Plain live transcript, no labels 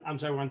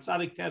we're on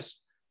Tzadik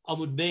Tes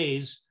Amud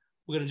Beis.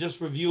 We're going to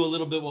just review a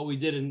little bit what we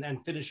did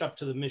and finish up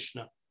to the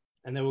Mishnah.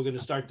 And then we're going to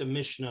start the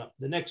Mishnah.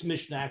 The next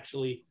Mishnah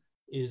actually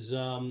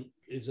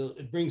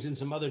it brings in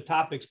some other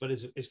topics, but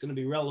it's going to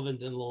be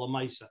relevant in the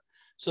Lamaisa.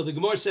 So the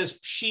Gemara says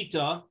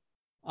Pshita,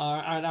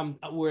 and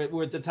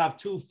we're at the top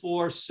 2,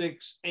 4,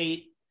 6,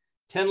 8,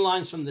 10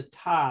 lines from the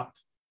top,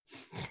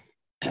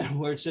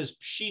 where it says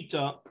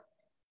Pshita.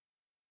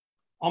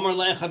 Amar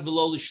le'echad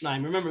v'lo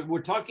l'shnayim. Remember,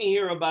 we're talking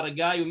here about a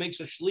guy who makes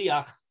a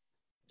shliach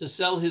to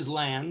sell his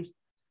land,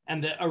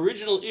 and the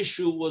original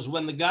issue was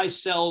when the guy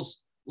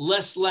sells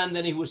less land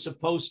than he was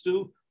supposed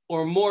to,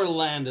 or more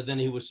land than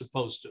he was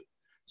supposed to.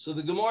 So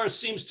the Gemara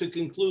seems to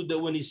conclude that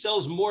when he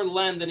sells more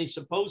land than he's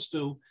supposed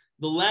to,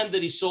 the land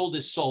that he sold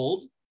is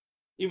sold.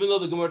 Even though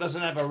the Gemara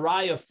doesn't have a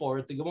raya for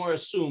it, the Gemara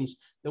assumes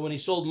that when he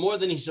sold more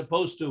than he's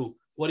supposed to,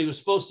 what he was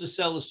supposed to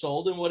sell is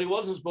sold, and what he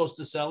wasn't supposed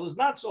to sell is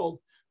not sold.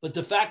 But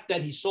the fact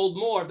that he sold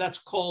more, that's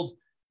called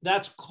a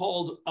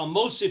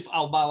mosif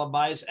al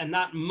balabais and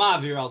not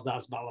mavir al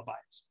das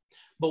balabais.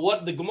 But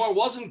what the Gemara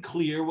wasn't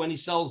clear when he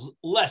sells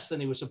less than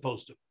he was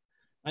supposed to,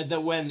 right?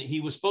 That when he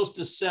was supposed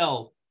to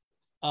sell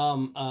 2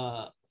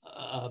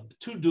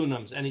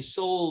 dunams and he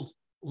sold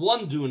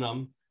 1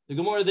 dunam, the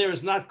Gemara there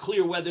is not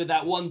clear whether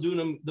that 1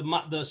 dunam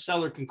the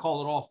seller can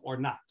call it off or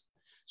not.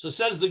 So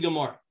says the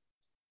Gemara,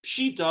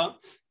 Pshita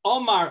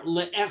Omar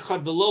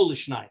le'echad v'lo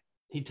l'shnayim.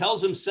 He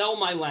tells him, sell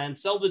my land,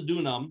 sell the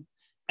dunam,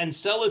 and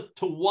sell it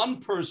to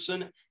 1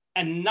 person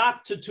and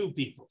not to 2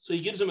 people. So he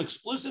gives him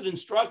explicit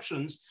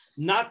instructions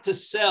not to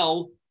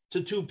sell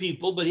to 2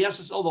 people, but he has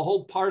to sell the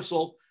whole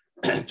parcel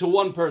to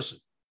 1 person.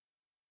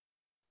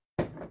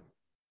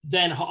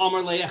 Then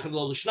ha'amar le'echad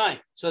lo l'shnayim.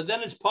 So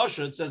then it's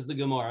pasha, it says the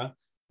Gemara,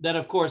 that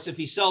of course, if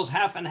he sells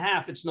half and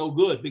half, it's no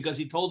good because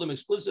he told him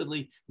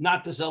explicitly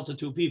not to sell to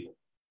 2 people.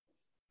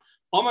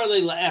 Amar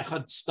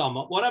le'echad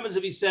stama. What happens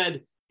if he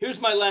said, here's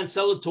my land,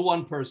 sell it to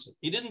 1 person?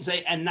 He didn't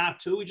say, and not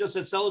 2, he just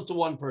said, sell it to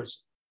 1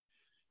 person.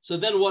 So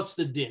then what's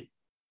the din?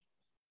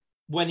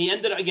 When he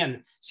ended,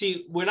 again,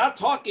 see, we're not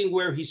talking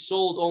where he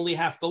sold only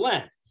half the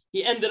land.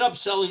 He ended up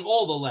selling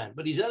all the land,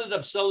 but he's ended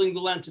up selling the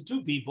land to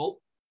 2 people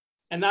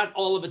and not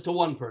all of it to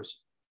 1 person.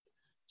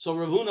 So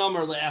Rav Huna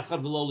Amar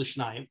le'echad v'lo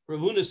l'shnayim. Rav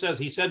Huna says,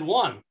 he said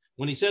 1.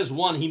 When he says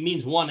 1, he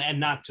means 1 and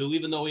not 2,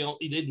 even though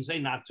he didn't say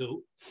not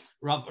 2.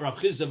 Rav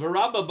Chizda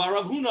v'Rabba bar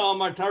Rav Huna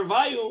Amar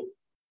tarvayu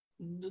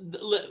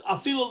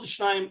afilu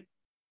l'shnayim.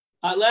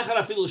 Lechad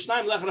afilu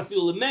l'shnayim, lechad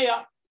afilu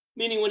l'meya.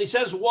 Meaning when he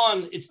says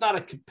 1, it's not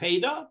a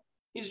kapeda.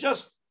 He's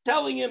just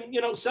telling him,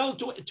 sell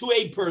it to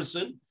a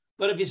person.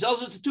 But if he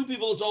sells it to 2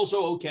 people, it's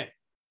also okay.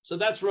 So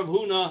that's Rav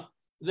Huna.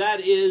 That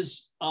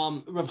is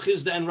Rav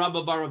Chizda and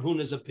Rabba bar Rav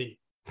Huna's opinion.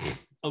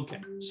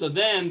 Okay. So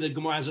then the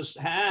Gemara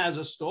has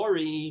a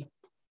story.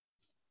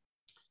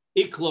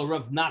 Ikla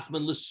Rav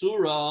Nachman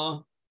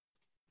l'Sura.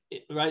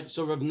 Right.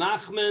 So Rav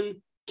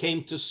Nachman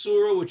came to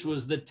Sura, which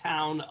was the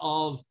town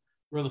of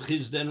Rav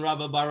Chizda and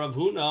Rabba bar Rav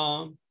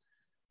Huna.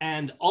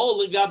 And all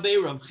the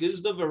Gabe Rav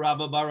Chizda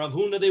v'Rabba bar Rav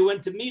Huna, they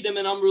went to meet him,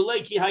 and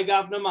Amrulei ki hai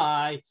gavna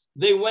mai.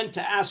 They went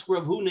to ask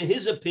Rav Huna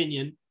his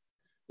opinion.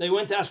 They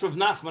went to ask Rav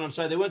Nachman,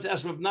 they went to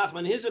ask Rav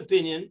Nachman his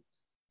opinion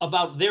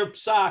about their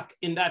psak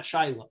in that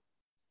shaila.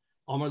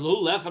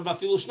 Amrulu lechad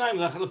v'afilu shnayim,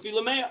 lechad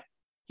afilu meya.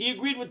 He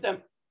agreed with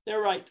them.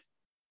 They're right.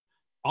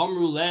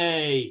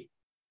 Amrulei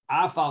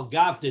afal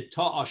gavde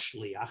ta'a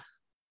shliach.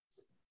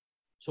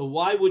 So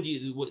why would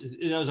you,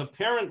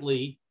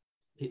 apparently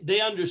they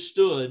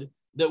understood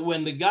that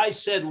when the guy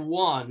said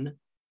 1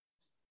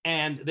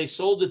 and they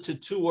sold it to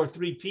 2 or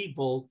 3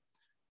 people,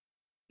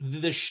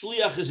 the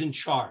shliach is in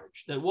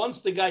charge. That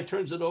once the guy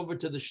turns it over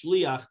to the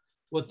shliach,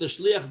 what the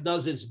shliach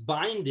does is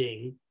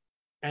binding,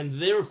 and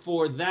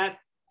therefore that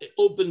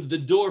opened the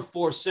door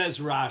for, says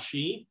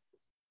Rashi,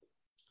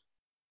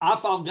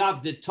 Afal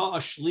gav de ta'a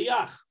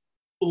shliach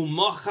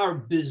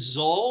umachar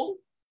bizol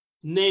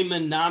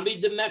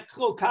nemanami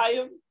demeklo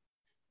kayim.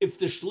 If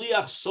the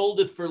shliach sold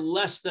it for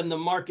less than the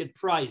market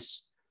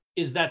price,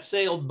 is that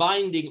sale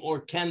binding, or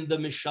can the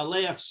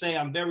mishaleach say,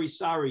 I'm very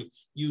sorry,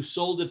 you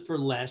sold it for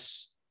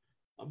less?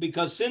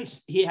 Because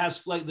since the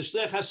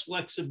shliach has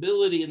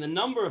flexibility in the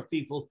number of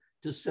people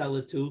to sell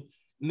it to,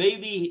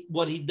 maybe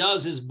what he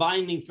does is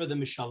binding for the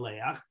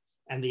mishaleach,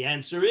 and the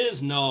answer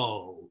is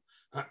no.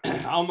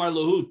 Amar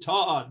lahu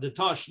ta'a, the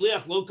ta'a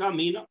shliach lo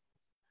kamina.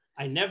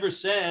 I never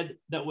said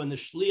that when the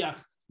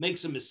shliach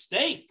makes a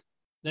mistake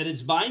that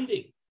it's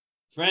binding.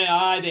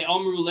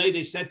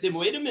 They said to him,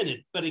 wait a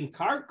minute, but in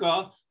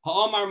karka,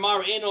 ha'amar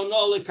mar eno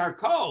no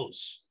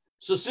lekarkos.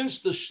 So since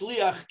the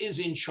shliach is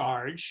in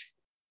charge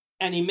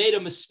and he made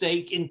a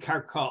mistake in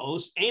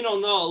karkos, eno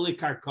no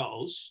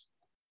lekarkos,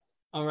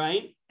 all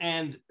right,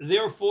 and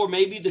therefore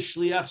maybe the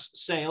shliach's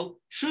sale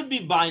should be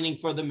binding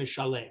for the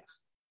mishalech.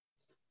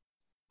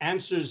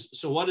 Answers.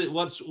 So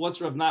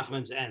what's Rav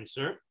Nachman's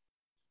answer?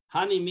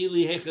 Hani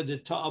mili hecha de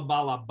ta'a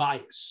bala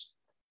bayis,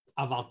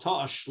 aval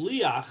ta'a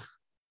shliach.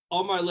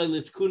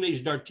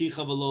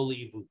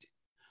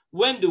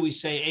 When do we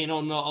say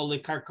Eino no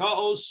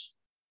karkaos?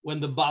 When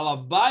the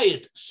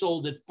balabayit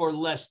sold it for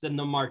less than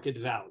the market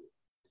value.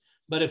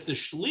 But if the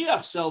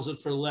shliach sells it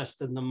for less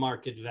than the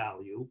market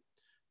value,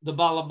 the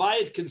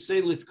balabayit can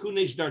say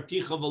litkunesh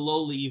darticha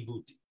v'lo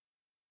li'ivuti.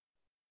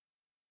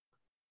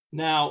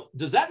 Now,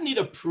 does that need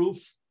a proof,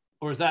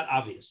 or is that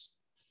obvious?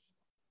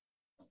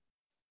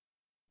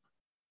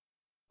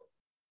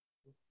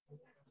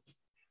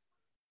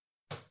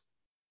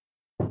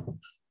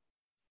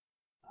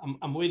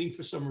 I'm waiting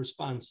for some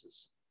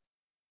responses.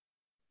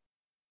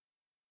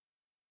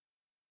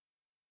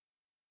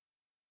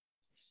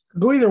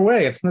 Go either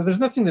way. There's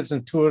nothing that's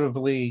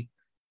intuitively.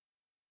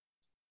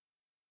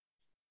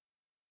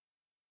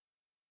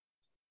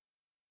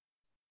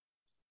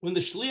 When the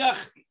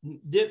shliach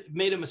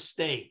made a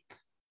mistake,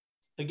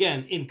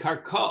 again in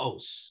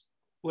karkaos,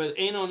 where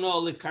eno no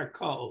le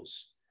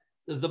karkaos,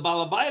 does the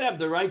balabayit have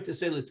the right to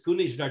say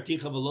litkunish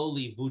darticha v'lo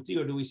li'ivuti,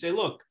 or do we say,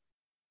 look,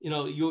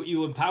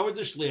 you empowered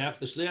the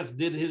shliach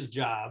did his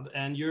job,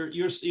 and you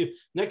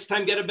next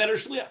time get a better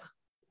shliach.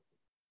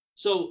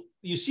 So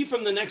you see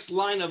from the next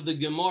line of the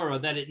Gemara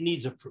that it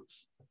needs a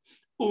proof.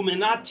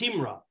 Umenat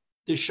timra,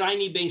 the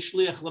shiny ben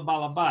shliach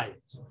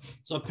lebalabayit.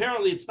 So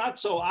apparently it's not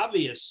so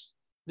obvious.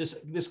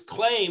 This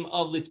claim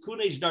of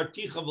litkunesh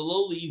darticha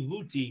v'lo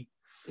li'ivuti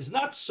is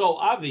not so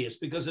obvious,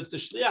 because if the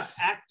shliach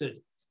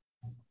acted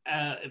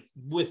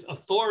with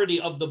authority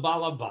of the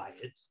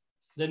balabayit,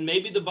 then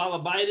maybe the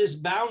balabayit is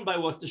bound by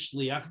what the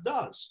shliach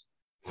does.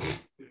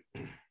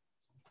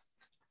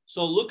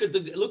 So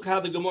look how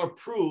the Gemara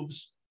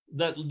proves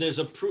that there's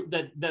a proof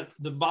that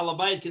the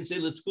balabayit can say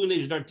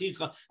l'tkunesh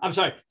darticha. I'm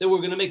sorry, that we're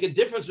going to make a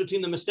difference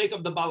between the mistake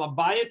of the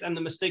balabayit and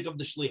the mistake of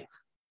the shliach,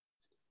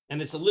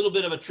 and it's a little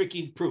bit of a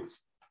tricky proof.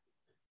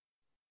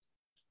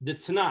 The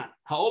Tanat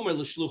haomer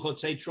l'shluchot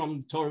say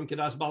trom torim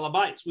kedas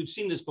balabayit. We've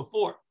seen this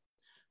before,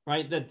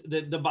 right? That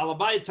the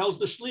balabayit tells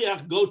the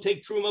shliach go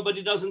take truma, but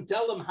he doesn't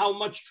tell them how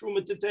much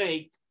truma to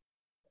take.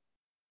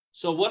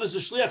 So what is the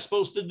shliach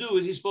supposed to do?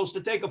 Is he supposed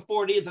to take a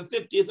 40th, a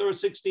 50th, or a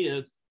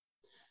 60th?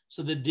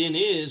 So the din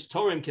is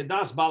Torem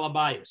Kedas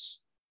Balabayas.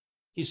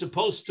 He's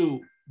supposed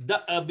to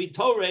be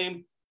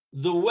Torem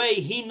the way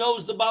he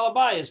knows the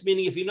Balabayas,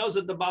 meaning if he knows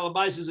that the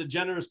Balabayas is a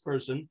generous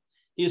person,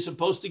 he is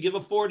supposed to give a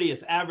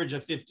 40th, average a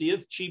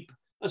 50th, cheap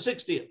a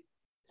 60th.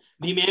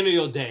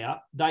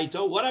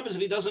 What happens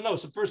if he doesn't know?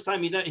 It's the first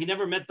time he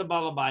never met the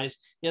Balabayas.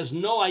 He has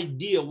no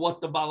idea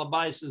what the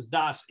Balabayas'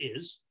 das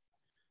is.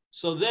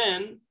 So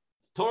then,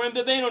 Torem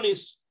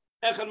Bebenonis,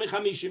 Echad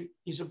Mechamishim,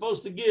 he's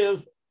supposed to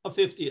give a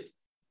 50th.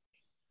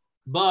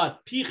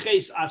 But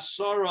piches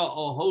asara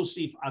or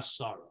hosif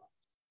asara.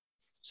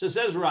 So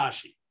says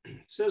Rashi.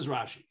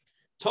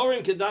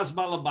 Torim kedas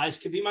balabais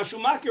kevi mashu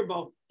makir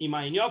bo. Im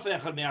ayin yofe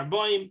echad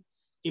me'arboim.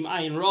 Im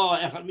ayin ra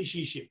echad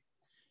mishishim.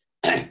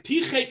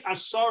 Pichet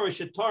asara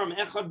shetorim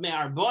echad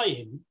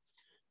me'arboim.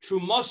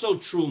 Trumaso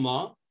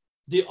truma.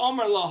 The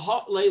omer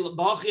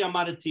lahachi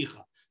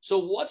amaraticha. So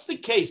what's the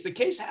case? The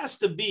case has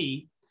to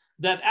be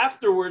that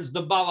afterwards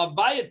the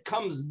balabayit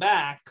comes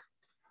back,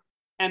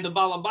 and the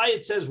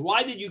balabayit says,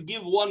 why did you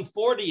give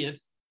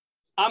 1/40th?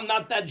 I'm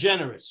not that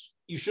generous.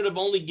 You should have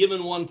only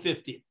given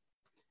 1/50th.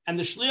 And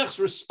the shliach's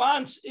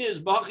response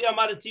is,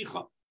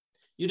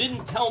 you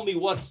didn't tell me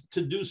what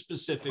to do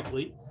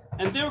specifically,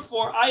 and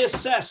therefore I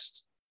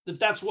assessed that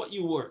that's what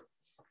you were.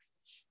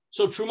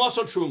 So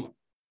truma.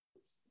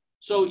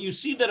 So you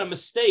see that a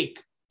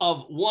mistake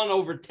of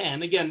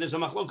 1/10, again, there's a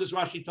machlokas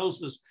Rashi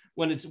Tosfos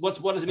when it's, what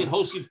does it mean,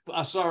 hosif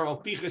asara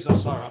or piches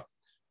asara?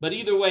 But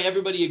either way,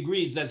 everybody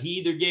agrees that he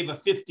either gave a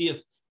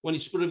 50th when he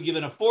should have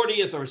given a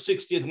 40th, or a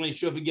 60th when he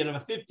should have given a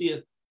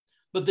 50th.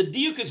 But the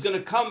diuk is going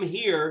to come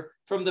here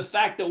from the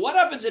fact that what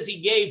happens if he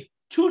gave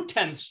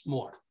 2/10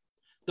 more?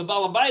 The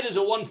balabayit is a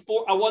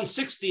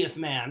 1/60th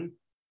man,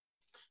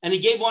 and he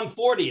gave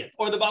 1/40th.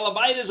 Or the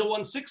balabayit is a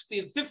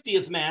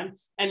 1/50th man,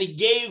 and he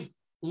gave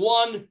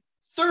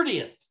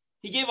 1/30th.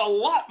 He gave a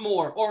lot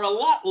more or a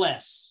lot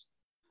less.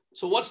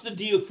 So what's the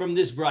diuk from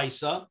this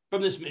brisa,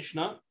 from this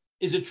mishnah?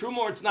 Is it truma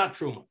or it's not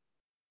truma?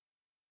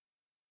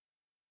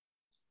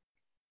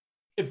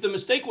 If the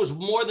mistake was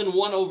more than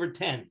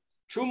 1/10,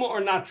 truma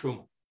or not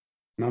truma?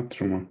 Not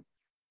truma.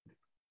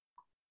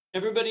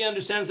 Everybody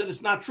understands that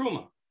it's not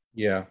truma.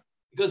 Yeah.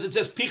 Because it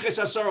says piches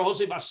asara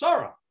hosif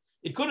asara.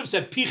 It could have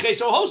said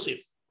piches o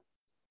hosif.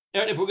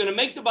 And if we're going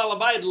to make the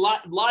balabayit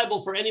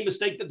liable for any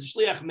mistake that the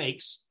shliach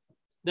makes,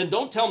 then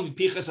don't tell me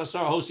piches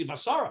asara hosif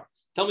asara.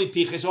 Tell me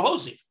piches o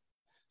hosif.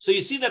 So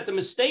you see that the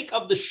mistake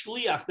of the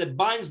shliach that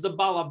binds the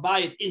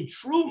balabayit in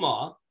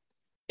truma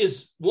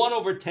is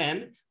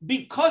 1/10,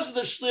 because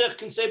the shliach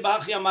can say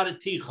b'hachi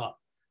amaraticha.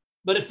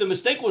 But if the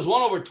mistake was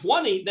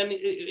 1/20, then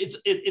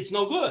it's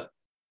no good.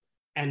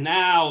 And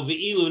now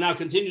now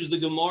continues the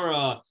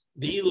Gemara,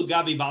 v'ilu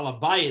gabi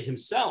balabayit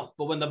himself.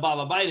 But when the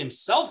balabayit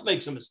himself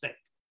makes a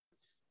mistake,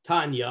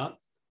 Tanya,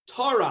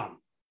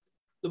 Toram,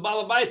 the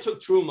balabayit took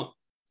truma.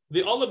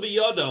 V'ola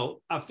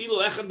biyodo afilu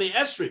echad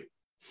me'esri.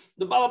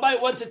 The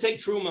balabayit went to take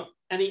truma,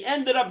 and he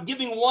ended up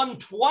giving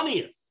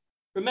 1/20th.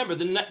 Remember,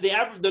 the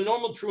average, the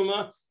normal truma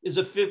is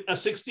a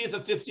 60th, a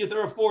 50th,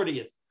 or a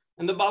 40th,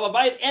 and the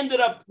balabayit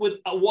ended up with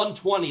a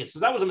 1/20th. So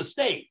that was a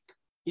mistake.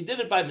 He did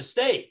it by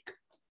mistake.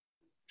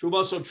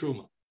 Truma so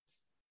truma.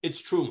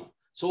 it's truma.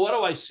 So what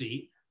do I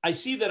see? I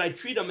see that I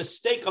treat a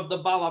mistake of the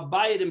Baal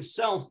Habayit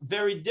himself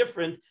very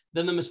different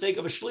than the mistake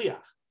of a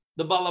shliach.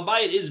 The Baal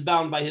Habayit is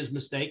bound by his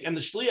mistake, and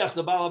the shliach,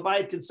 the Baal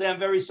Habayit, can say, "I'm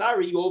very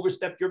sorry, you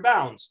overstepped your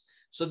bounds."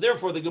 So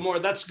therefore, the Gemara,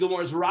 that's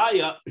Gemara's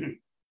raya,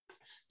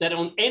 that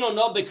on Eno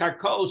no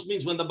bekarkos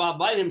means when the Baal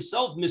Habayit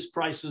himself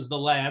misprices the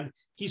land,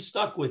 he's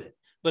stuck with it.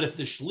 But if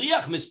the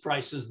shliach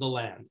misprices the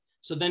land,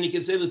 so then he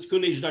can say,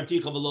 "L'tkunei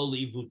shdarticha v'lo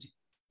li'ivuti."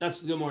 That's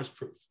the Gemara's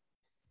proof.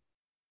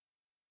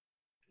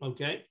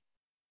 Okay.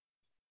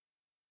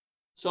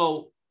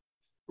 So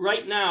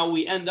right now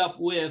we end up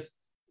with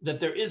that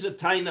there is a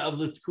taina of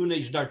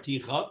l'tkunei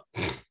shdarticha,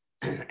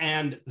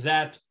 and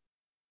that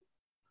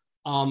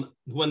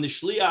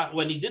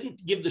when he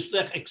didn't give the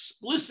shliach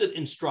explicit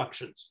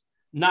instructions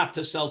not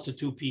to sell to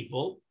two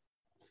people,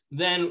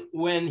 then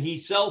when he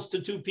sells to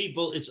two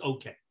people, it's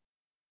okay.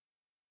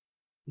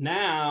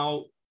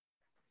 Now,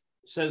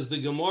 says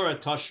the Gemara,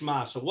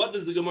 Tashma. So what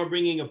is the Gemara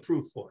bringing a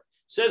proof for?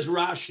 Says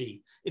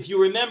Rashi, if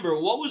you remember,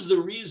 what was the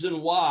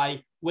reason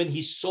why when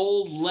he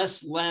sold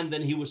less land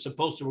than he was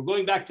supposed to? We're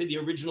going back to the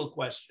original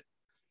question.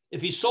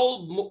 If he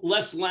sold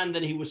less land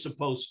than he was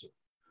supposed to,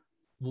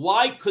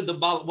 why could the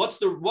Baal,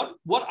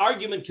 what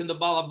argument can the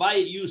Baal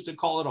Habayit use to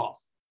call it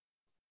off?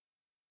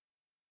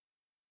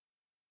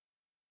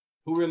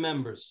 Who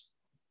remembers?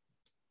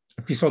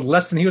 If he sold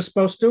less than he was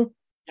supposed to?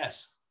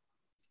 Yes.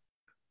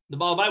 The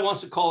Baal Habayit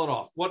wants to call it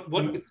off. What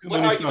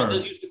argument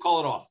does he use to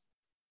call it off?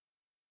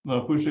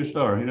 Lafushe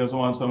star. He doesn't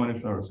want so many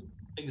stars.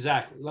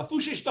 Exactly.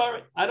 Lafushe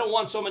star. I don't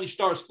want so many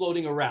stars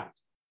floating around.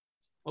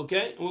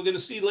 Okay? And we're going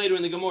to see later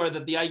in the Gemara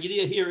that the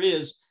idea here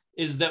is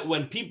that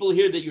when people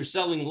hear that you're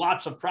selling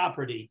lots of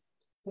property,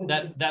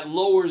 that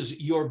lowers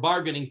your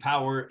bargaining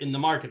power in the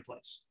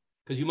marketplace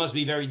because you must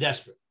be very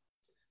desperate.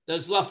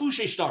 There's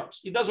lafushe stars.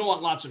 He doesn't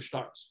want lots of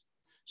stars.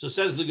 So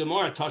says the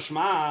Gemara,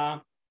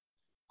 Tashma.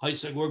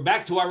 We're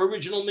back to our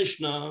original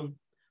Mishnah.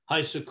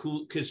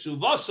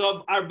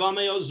 Kisuvasab arba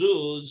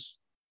me'ozuz.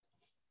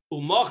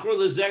 Umachro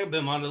lezer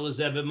b'mana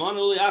lezer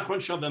b'mana le'achron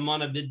shal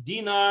b'mana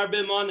b'dinar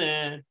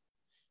b'mana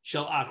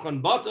shel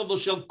achron batav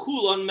shel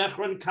kulon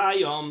mechron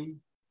kayom.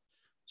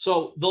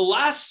 So the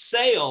last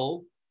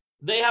sale,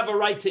 they have a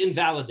right to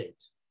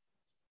invalidate.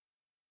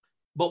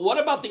 But what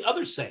about the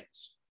other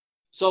sales?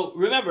 So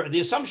remember, the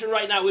assumption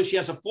right now is she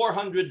has a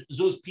 400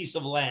 zuz piece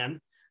of land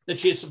that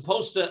she is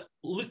supposed to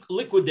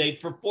liquidate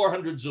for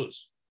 400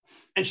 zuz.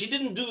 And she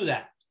didn't do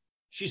that.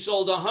 She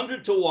sold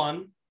 100 to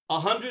one,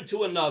 100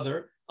 to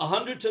another,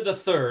 100 to the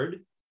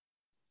third,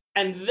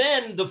 and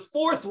then the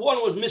fourth one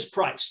was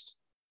mispriced.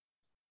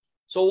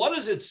 So what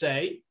does it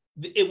say?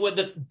 What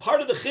the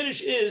part of the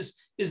chiddush is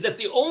that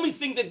the only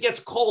thing that gets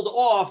called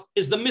off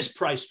is the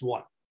mispriced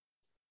one.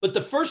 But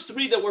the first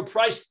three that were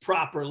priced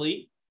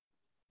properly,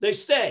 they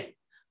stay.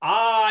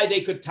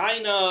 They could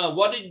taina.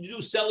 What did you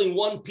do selling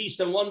one piece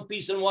and one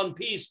piece and one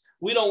piece?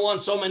 We don't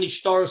want so many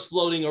stars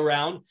floating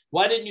around.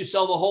 Why didn't you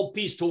sell the whole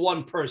piece to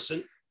one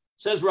person?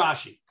 Says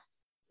Rashi.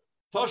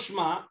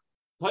 Toshma,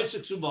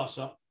 Paisik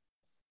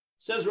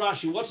says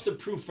Rashi, what's the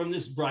proof from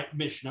this bright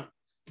Mishnah?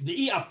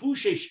 The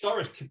afushe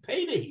shtaris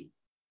kepedehi.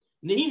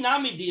 Nihi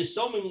nami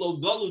diasomim lo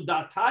galu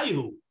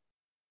dataihu.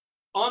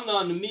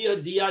 Anan miha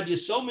diad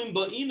yasomim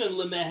ba'inan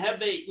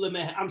lemeheve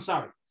lemeh. I'm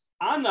sorry.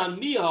 Anan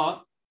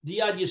miha. We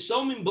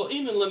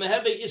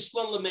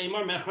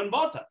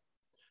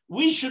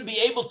should be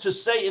able to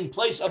say in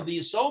place of the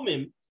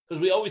Yisomim,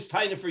 because we always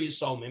tie it for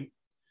Yisomim,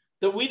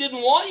 that we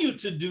didn't want you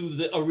to do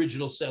the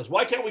original sales.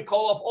 Why can't we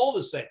call off all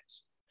the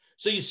sales?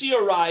 So you see a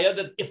raya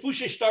that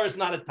Afushe Shtar is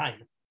not a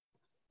taina.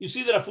 You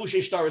see that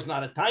Afushe Shtar is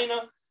not a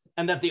taina,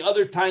 and that the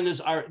other tainas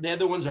the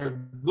other ones are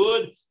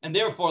good, and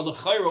therefore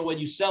l'chayra, when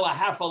you sell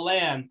half of the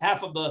land,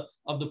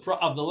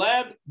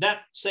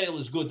 that sale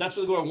is good. That's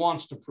what the Gemara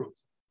wants to prove.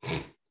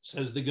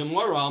 Says the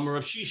Gemara,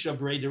 Rav Shisha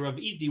Breder Rav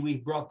Idi, we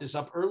brought this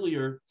up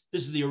earlier.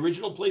 This is the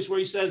original place where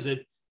he says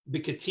it,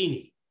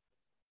 Bikatini.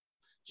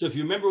 So if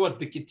you remember what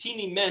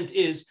Bikatini meant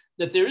is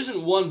that there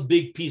isn't one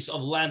big piece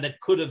of land that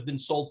could have been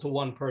sold to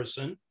one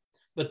person,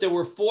 but there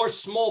were 4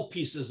 small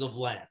pieces of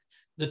land.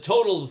 The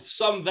total of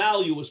some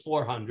value was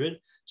 400.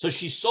 So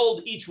she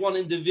sold each one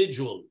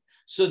individually.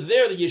 So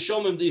there, the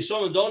Yishomim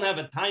don't have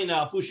a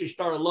taina afushe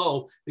shtar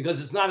low because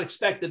it's not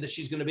expected that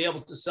she's going to be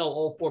able to sell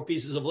all 4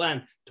 pieces of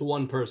land to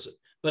one person.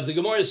 But the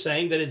Gemara is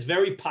saying that it's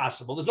very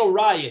possible. There's no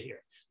raya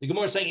here. The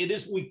Gemara is saying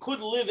we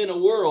could live in a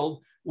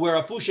world where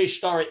afushe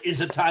shtar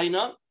is a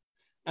taina.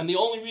 And the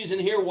only reason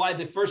here why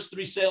the first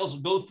 3 sales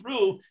go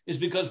through is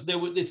because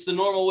it's the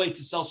normal way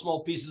to sell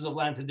small pieces of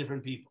land to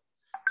different people.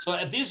 So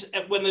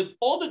when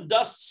all the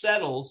dust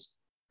settles,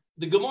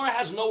 the Gemara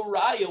has no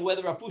raya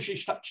whether afushe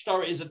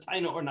shtar is a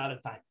taina or not a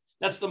taina.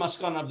 That's the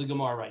maskana of the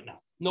Gemara right now.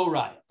 No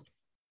raya.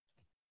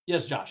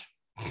 Yes, Josh.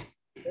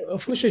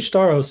 Afushe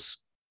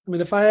shtaros. I mean,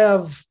 if I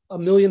have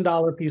 $1 million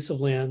piece of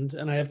land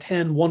and I have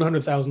 10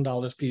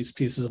 $100,000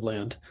 pieces of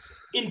land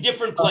in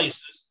different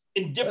places,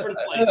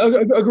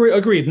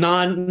 agreed,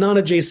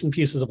 non-adjacent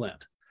pieces of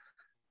land.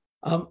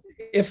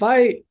 If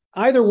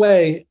either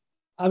way,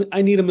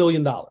 I need $1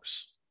 million,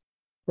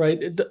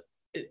 right?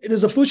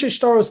 is a Fushe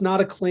Staros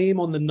not a claim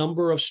on the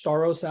number of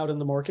Staros out in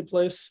the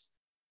marketplace?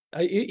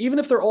 Even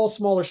if they're all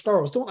smaller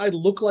Staros, don't I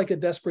look like a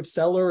desperate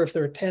seller if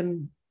there are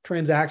 10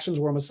 transactions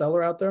where I'm a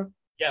seller out there?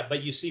 Yeah,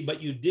 but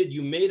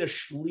you made a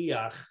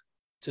shliach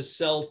to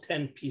sell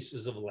 10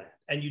 pieces of land,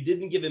 and you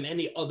didn't give him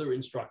any other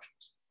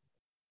instructions.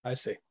 I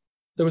see.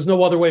 There was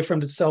no other way for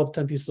him to sell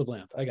 10 pieces of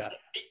land. I got it.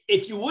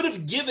 If you would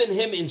have given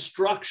him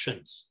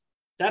instructions,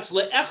 that's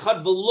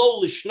le'echad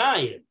v'lo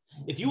l'shnayim.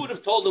 If you would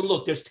have told him,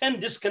 look, there's 10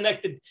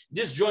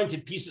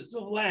 disjointed pieces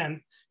of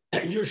land,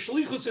 your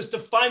shlichus is to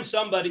find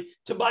somebody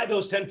to buy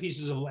those 10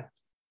 pieces of land.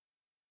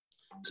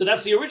 So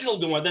that's the original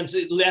Gemara. Then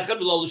le'echad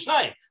v'lo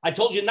l'shnayim. I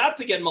told you not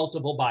to get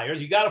multiple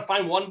buyers. You got to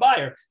find one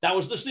buyer. That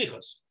was the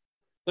shlichus.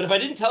 But if I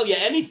didn't tell you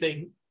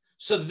anything,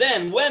 so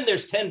then when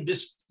there's 10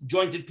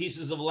 disjointed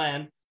pieces of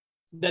land,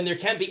 then there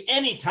can't be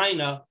any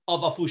taina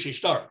of a Fushe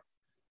Shtar.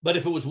 But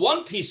if it was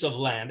one piece of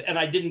land and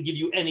I didn't give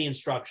you any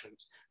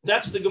instructions,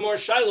 that's the Gemara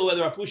Shiloh,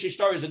 whether a Fushe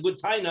Shtar is a good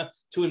taina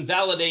to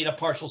invalidate a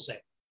partial sale.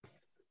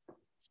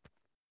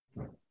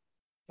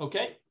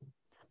 Okay?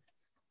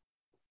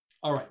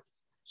 All right.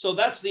 So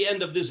that's the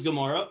end of this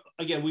Gemara.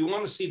 Again, we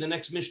want to see the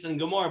next Mishnah in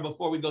Gemara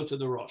before we go to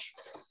the Rosh.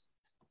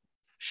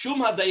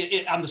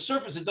 On the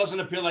surface, it doesn't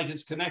appear like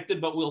it's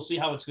connected, but we'll see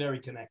how it's very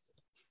connected.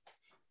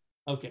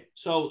 Okay,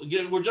 so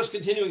again, we're just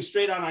continuing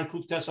straight on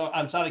Kuf Tesa,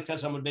 on Tzadik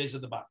Tesa Amud Beis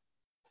at the bottom.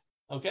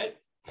 Okay.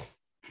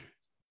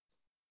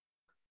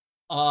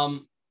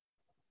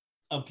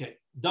 Okay.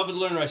 David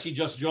Lerner, I see,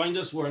 just joined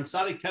us. We're in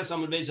Tzadik Tesa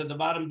Amud Beis at the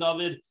bottom.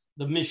 David,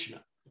 the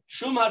Mishnah.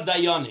 Shum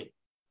hadayanim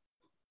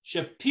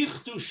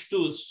shepichtu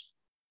shtus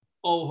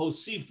o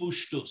hosifu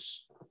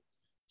shtus.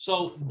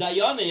 So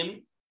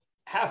dayanim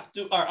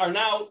are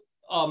now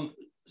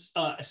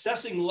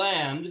assessing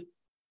land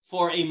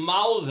for a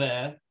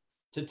malveh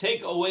to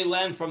take away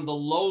land from the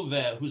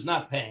loveh who's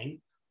not paying,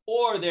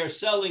 or they're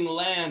selling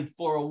land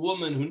for a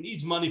woman who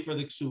needs money for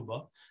the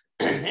ksuba.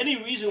 Any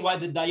reason why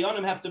the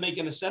dayanim have to make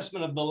an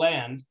assessment of the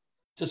land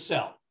to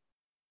sell.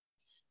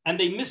 And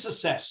they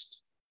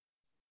misassessed.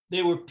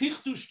 They were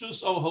pichtu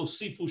shtus o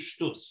hosifu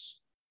shtus.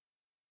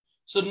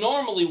 So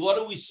normally, what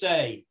do we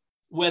say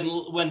when by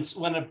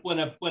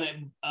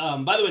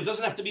the way, it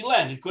doesn't have to be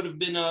land. It could have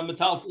been a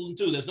metaltalin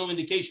too. There's no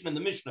indication in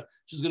the Mishnah,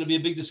 which is going to be a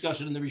big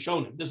discussion in the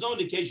Rishonim. There's no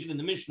indication in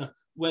the Mishnah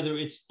whether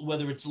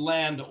it's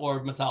land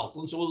or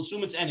metaltalin. So we'll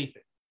assume it's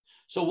anything.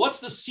 So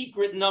what's the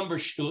secret number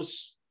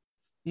shtus?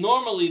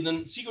 Normally,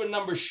 the secret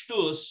number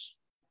shtus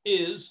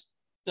is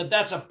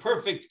that's a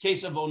perfect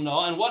case of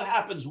ono. And what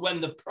happens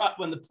when the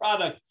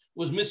product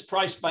was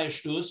mispriced by a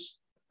shtus?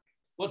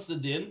 What's the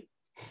din?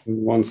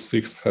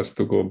 1/6 has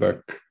to go back.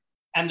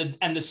 And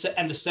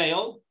the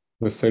sale?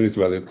 The sale is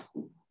valid.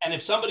 And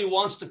if somebody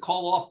wants to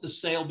call off the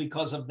sale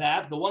because of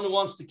that, the one who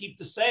wants to keep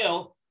the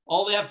sale,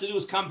 all they have to do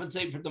is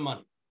compensate for the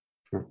money.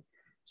 Sure.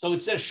 So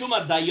it says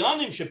Shuma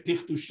dayanim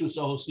shepichtu shtus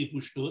o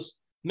hosifu shtus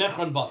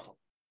mechron batal.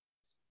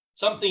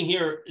 Something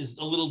here is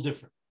a little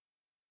different.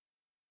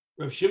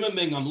 Rav Shimon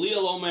ben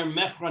Gamliel omer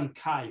mechron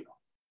kaya.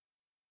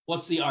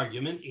 What's the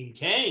argument? In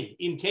Cain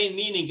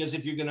meaning because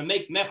if you're going to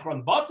make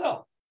mechron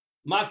batal,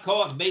 ma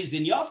koach beis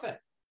din yafeh.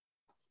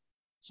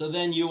 So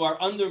then you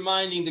are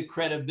undermining the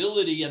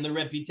credibility and the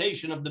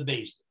reputation of the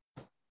Beis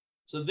Din.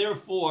 So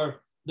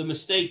therefore, the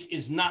mistake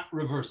is not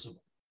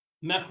reversible.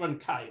 Mechron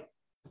kaya.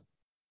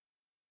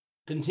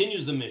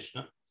 Continues the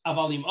Mishnah.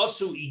 Avalim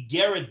osu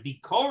igeret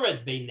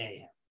bikoret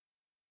beinehem.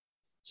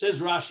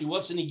 Says Rashi,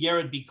 what's an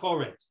igeret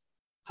bikoret?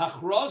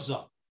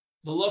 Hachroza.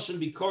 The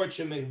lashon bikoret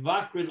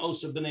shemevakrin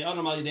osu b'nei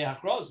adam al yidei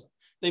hachroza.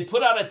 They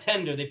put out a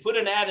tender. They put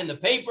an ad in the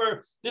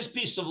paper. This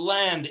piece of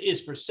land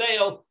is for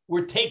sale.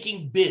 We're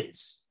taking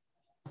bids.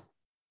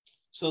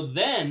 So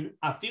then,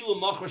 afilu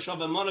machar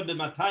shavamana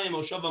b'matayim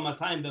o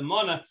shavamatayim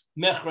b'mana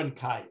mechron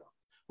kaya.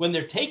 When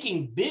they're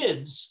taking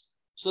bids,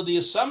 so the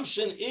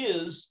assumption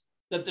is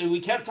that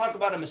we can't talk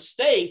about a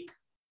mistake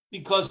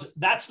because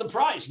that's the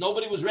price.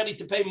 Nobody was ready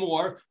to pay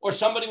more, or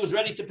somebody was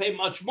ready to pay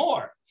much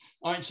more.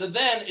 All right, so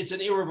then it's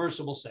an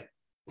irreversible sale.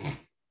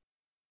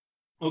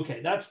 Okay,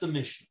 that's the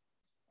Mishnah.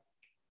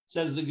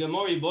 Says the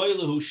Gemara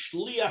boilahu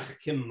shliach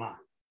kimman.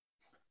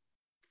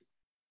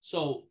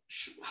 So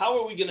how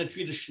are we going to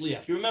treat a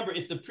shliach? You remember,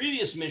 if the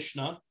previous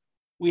Mishnah,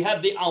 we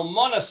had the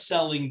almana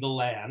selling the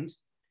land,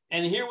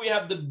 and here we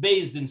have the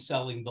Beis Din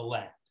selling the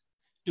land.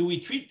 Do we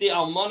treat the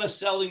almana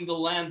selling the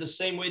land the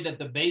same way that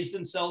the Beis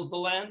Din sells the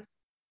land?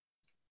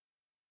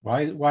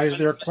 Why is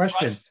there a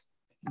question?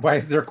 Why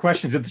is there a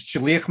question? Did the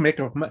shliach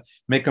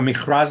make a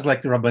michraz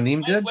like the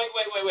Rabbanim did?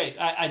 Wait.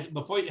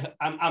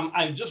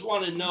 I just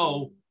want to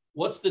know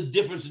what's the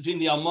difference between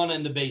the almana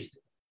and the Beis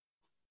Din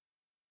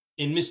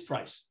in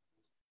misprice.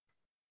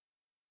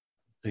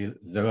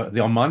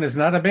 The almana is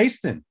not a Beis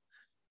Din.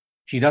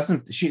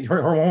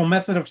 Her whole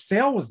method of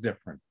sale was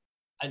different.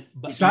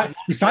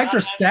 Besides her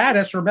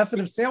status, her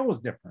method of sale was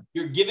different.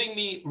 You're giving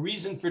me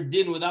reason for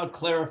din without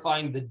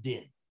clarifying the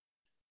din.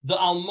 The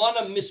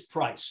almana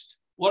mispriced.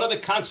 What are the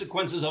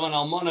consequences of an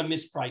almana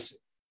mispricing?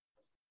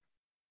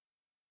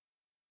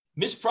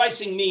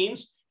 Mispricing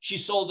means she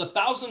sold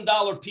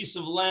 $1,000 piece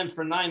of land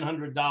for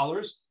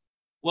 $900,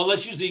 Well,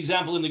 let's use the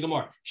example in the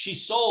Gemara. She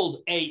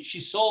sold a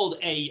sold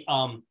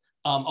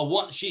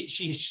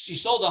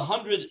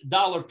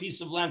 $100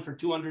 piece of land for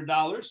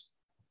 $200,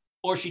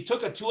 or she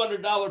took a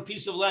 $200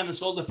 piece of land and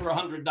sold it for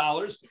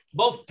 $100,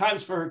 both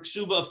times for her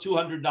ksuba of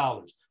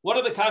 $200. What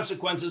are the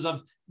consequences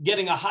of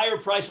getting a higher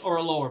price or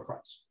a lower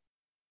price?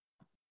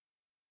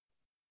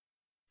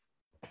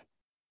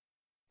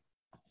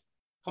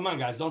 Come on,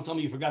 guys, don't tell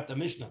me you forgot the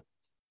Mishnah.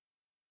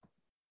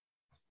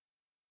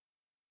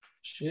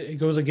 It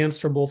goes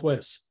against her both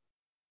ways.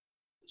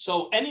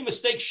 So any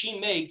mistake she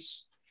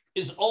makes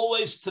is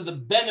always to the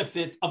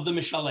benefit of the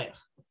mishalech.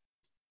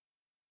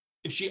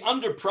 If she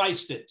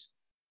underpriced it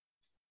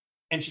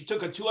and she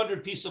took a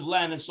 200 piece of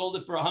land and sold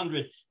it for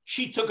 100,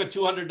 she took a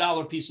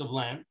 $200 piece of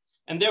land,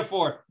 and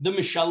therefore the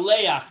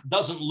mishalech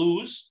doesn't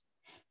lose.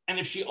 And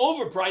if she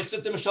overpriced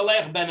it, the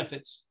mishalech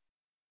benefits.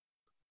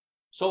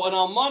 So an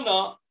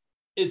almana,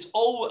 it's an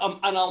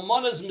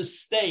almana's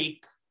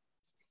mistake.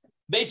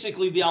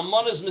 Basically, the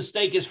almana's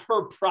mistake is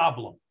her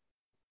problem.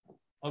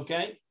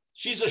 Okay?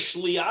 She's a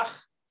shliach,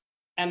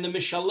 and the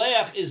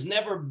mishalech is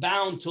never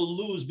bound to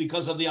lose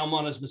because of the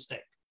almana's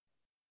mistake.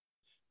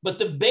 But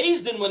the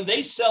Beis Din, when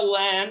they sell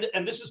land,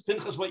 and this is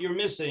Pinchas what you're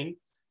missing,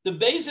 the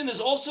Beis Din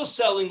is also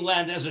selling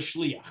land as a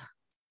shliach.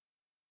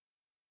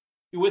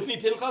 You with me,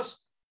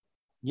 Pinchas?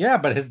 Yeah,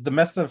 but the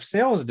method of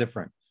sale is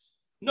different.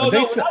 No,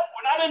 we're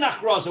not in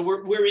Achraza.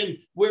 We're in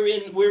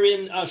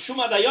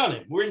Shuma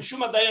Dayanim. We're in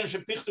Shuma Dayanim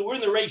Shepichtu. We're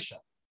in the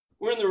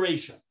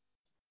Reisha.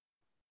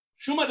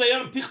 Shuma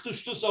Dayanim Pichtu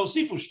Shtus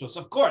Osifu Shtus.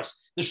 Of course,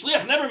 the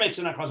Shliach never makes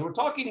an Achraza. We're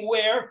talking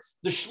where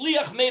the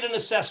Shliach made an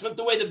assessment,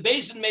 the way the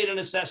Beis Din made an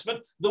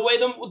assessment, the way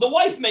the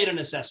wife made an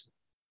assessment.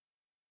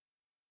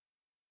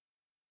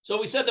 So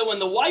we said that when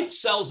the wife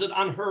sells it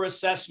on her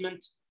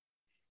assessment,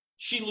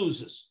 she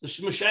loses. The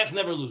Shmashach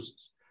never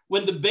loses.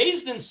 When the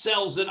Beis Din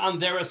sells it on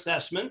their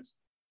assessment,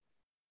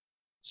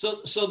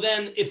 so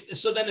then if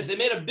they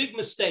made a big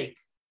mistake,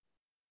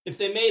 if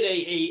they made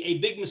a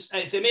big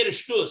mistake, if they made a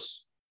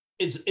shtus,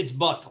 it's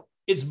batal.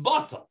 It's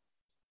batal.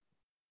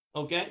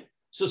 Okay?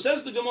 So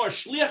says the Gemara,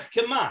 shliach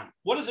keman.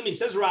 What does it mean?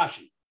 Says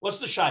Rashi. What's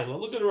the shaila?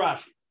 Look at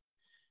Rashi.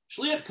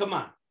 Shliach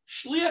keman.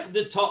 Shliach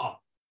de ta'ah.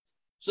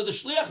 So the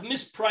shliach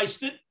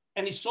mispriced it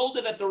and he sold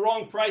it at the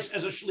wrong price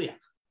as a shliach.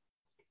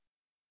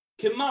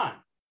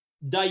 Keman.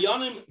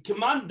 Dayanim.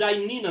 Keman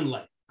daininan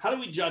le. How do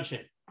we judge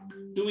him?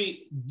 Do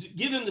we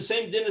give him the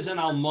same din as an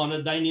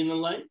almana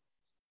daininan le?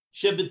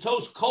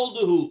 Shebetos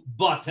koldehu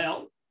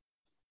batel.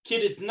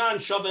 Kiritnan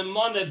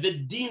shavemane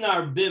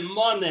v'dinar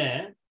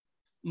b'mane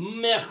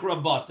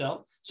mechra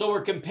batel. So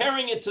we're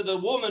comparing it to the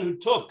woman who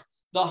took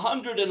the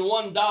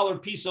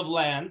 $101 piece of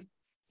land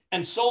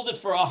and sold it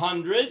for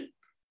 100.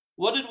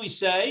 What did we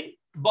say?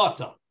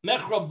 Batel.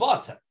 Mechra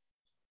batel.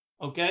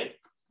 Okay?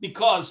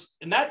 Because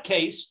in that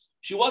case,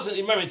 she wasn't,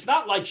 remember, it's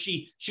not like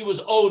she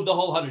was owed the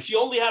whole 100. She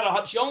only had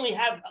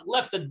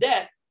left a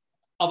debt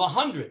of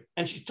 100,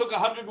 and she took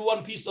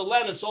 101 piece of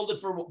land and sold it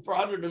for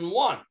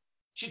 101.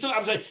 She took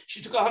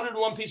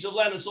 101 piece of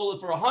land and sold it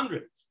for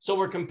 100. So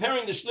we're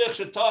comparing the shliach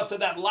shetah to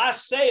that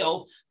last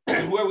sale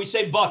where we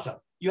say bata.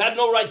 You had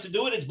no right to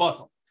do it, it's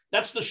bata.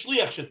 That's the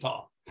shliach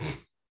shetah.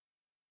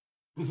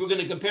 If we're going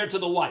to compare to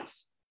the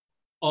wife.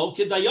 Oh,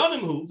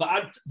 kedayanimhu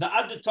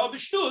va'ad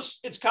tabishtus,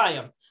 it's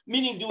kayam.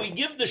 Meaning, do we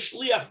give the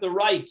shliach the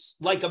rights,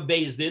 like a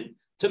Beis Din,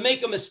 to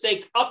make a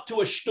mistake up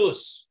to a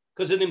shtus?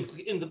 Because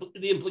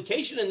the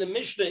implication in the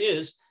Mishnah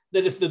is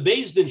that if the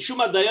Beis Din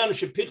shuma dayan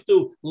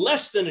shepichtu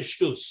less than a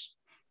shtus,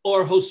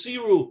 or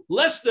hosiru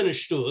less than a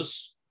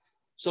shtus,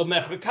 so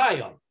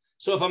mechakayam.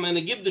 So if I'm going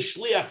to give the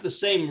shliach the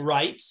same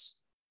rights,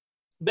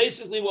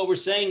 basically what we're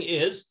saying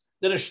is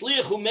that a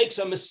shliach who makes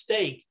a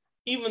mistake,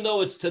 even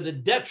though it's to the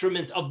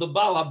detriment of the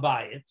Baal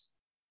Habayit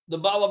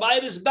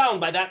is bound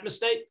by that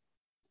mistake.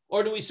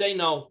 Or do we say,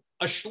 no,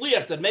 a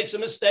shliach that makes a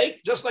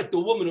mistake, just like the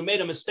woman who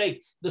made a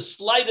mistake, the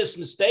slightest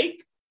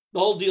mistake, the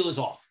whole deal is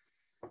off?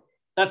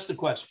 That's the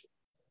question.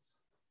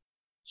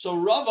 So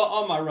Rava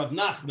Amar Rav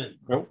Nachman.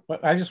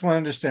 I just want to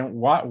understand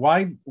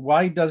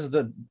why does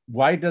the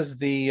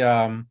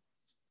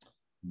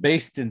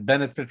Beis Din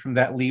benefit from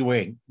that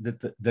leeway that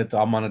the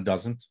almana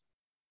doesn't?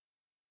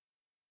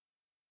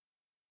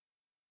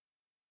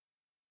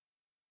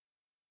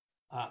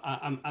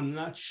 I'm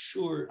not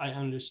sure I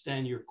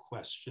understand your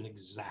question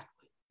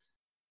exactly.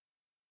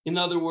 In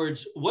other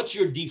words, what's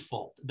your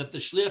default? That the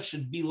shliach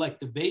should be like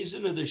the Beis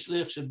Din, or the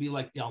shliach should be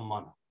like the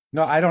almana?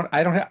 No, I don't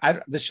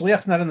have the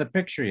shliach's not in the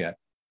picture yet.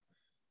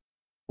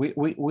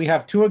 We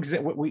have two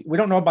we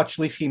don't know about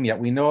shlichim yet.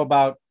 We know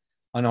about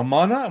an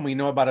almana and we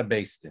know about a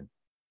Beis Din.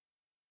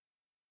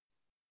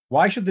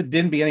 Why should the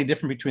din be any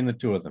different between the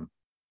two of them?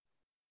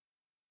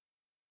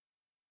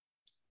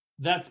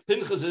 That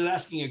Pinchas is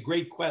asking a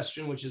great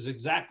question, which is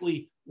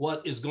exactly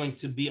what is going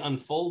to be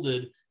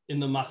unfolded in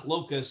the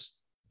machlokas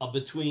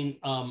between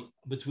Rav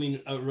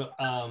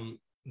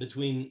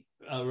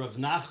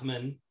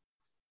Nachman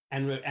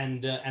and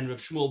Rav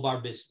Shmuel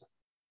bar Bisna.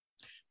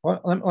 Well,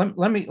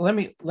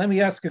 let me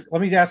ask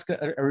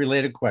a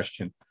related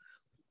question.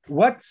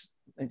 What's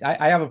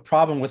I have a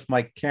problem with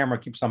my camera,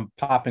 keeps on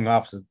popping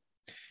off.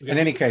 In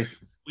any case,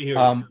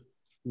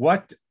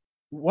 what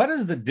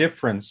is the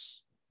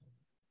difference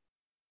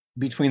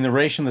between the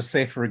Reish and the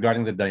Sefer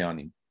regarding the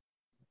Dayanim?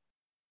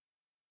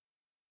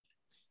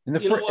 In the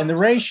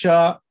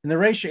Reisha,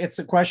 it's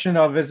a question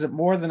of, is it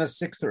more than a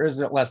sixth or is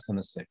it less than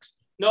a sixth?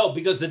 No,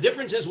 because the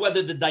difference is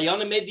whether the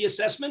Dayanim made the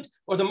assessment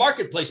or the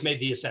marketplace made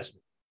the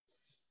assessment.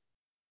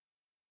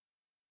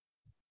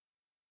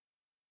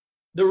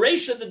 The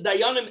Reisha, the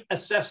Dayanim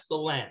assessed the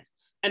land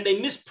and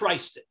they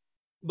mispriced it.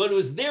 But it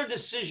was their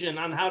decision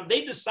on how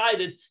they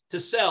decided to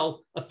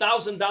sell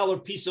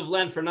 $1,000 piece of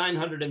land for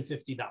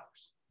 $950.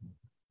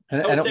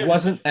 And it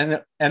wasn't,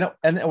 and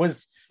it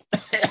was,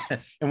 it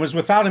was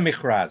without a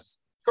michraz.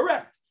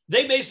 Correct.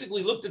 They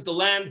basically looked at the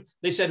land.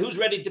 They said, "Who's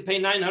ready to pay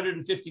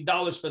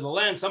 $950 for the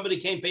land?" Somebody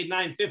came, paid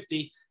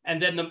 $950,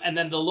 and then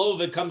the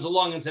Lova comes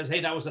along and says, "Hey,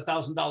 that was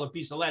 $1,000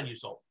 piece of land you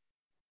sold."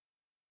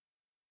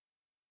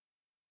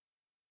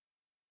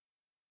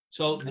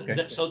 So,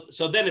 okay.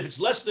 So then, if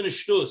it's less than a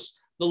shtus,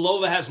 the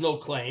Lova has no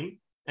claim,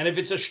 and if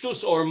it's a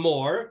shtus or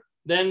more,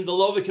 then the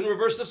Lova can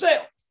reverse the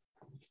sale.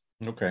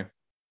 Okay.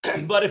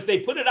 But if they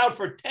put it out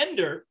for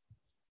tender,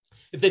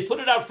 if they put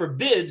it out for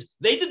bids,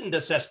 they didn't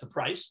assess the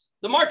price.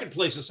 The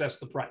marketplace assessed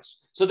the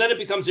price. So then it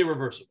becomes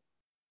irreversible.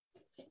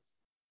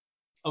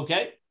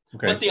 Okay?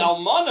 But the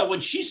Almana, when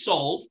she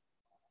sold,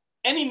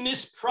 any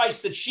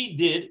misprice that she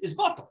did is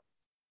batal.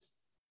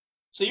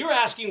 So you're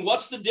asking,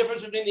 what's the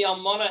difference between the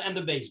Almana and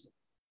the Beis Din?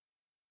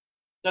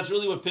 That's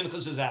really what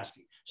Pinchas is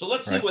asking. So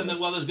let's see when there's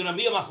going to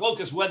be a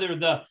machlokas, whether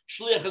the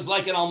shliach is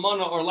like an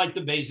almana or like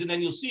the beis din,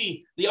 and you'll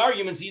see the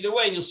arguments either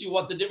way, and you'll see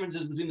what the difference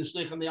is between the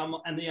shliach and the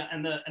almana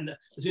and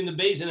between the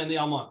beis din and the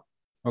almana.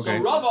 Okay.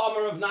 So Rava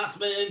Amar of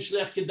Nachman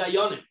shliach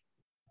kedayonim,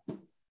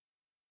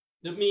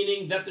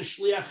 meaning that the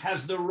shliach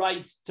has the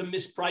right to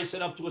misprice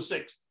it up to a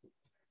sixth.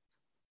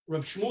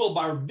 Rav Shmuel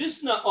bar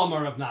Bisna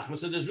Amar of Nachman.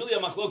 So there's really a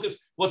machlokas.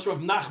 What's Rav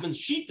Nachman's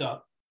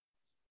shita?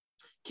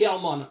 Ke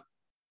almana,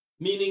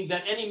 meaning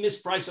that any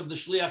misprice of the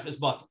shliach is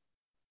batal.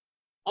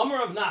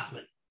 Amar of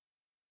Nachman.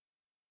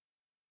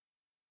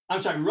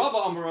 I'm sorry, Rava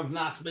Amar of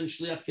Nachman,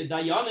 Shliach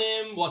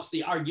Kedayanim. What's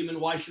the argument?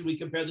 Why should we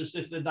compare the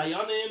Shliach to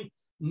Dayanim?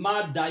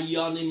 Ma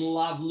Dayanim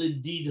lav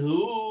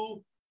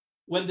lididhu.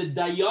 When the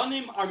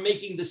Dayanim are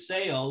making the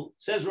sale,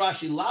 says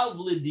Rashi, lav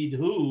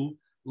lididhu,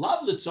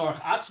 lav litzorach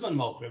atzman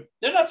mochrim.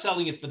 They're not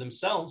selling it for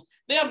themselves.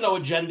 They have no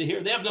agenda here.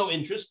 They have no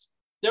interest.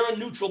 They're a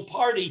neutral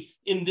party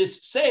in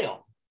this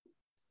sale.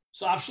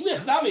 So Av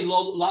Shliach Nami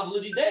lav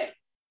lidideh.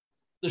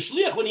 The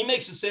shliach, when he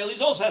makes a sale,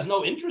 he also has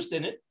no interest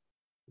in it.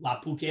 La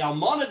puke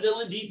almana de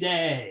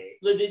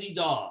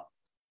ledidida.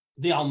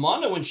 The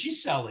almana, when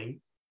she's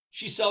selling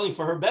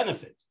for her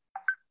benefit.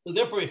 So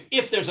therefore,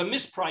 if there's a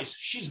misprice,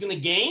 she's going to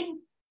gain.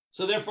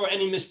 So therefore,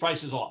 any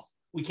misprice is off.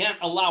 We can't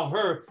allow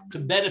her to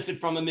benefit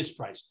from a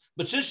misprice.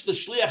 But since the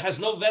shliach has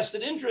no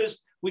vested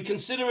interest, we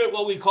consider it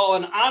what we call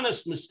an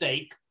honest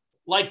mistake,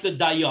 like the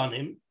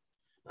dayanim.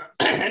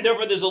 And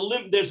therefore,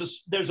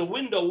 there's a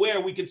window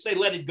where we could say,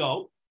 let it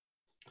go.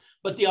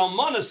 But the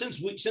almana,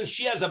 since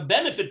she has a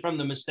benefit from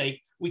the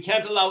mistake, we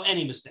can't allow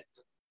any mistake,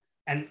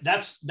 and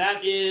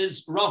that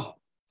is Rava.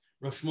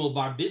 Rav Shmuel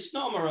bar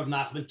Bisna or Rav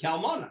Nachman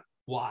Kalmana.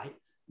 Why?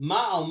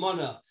 Ma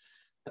almana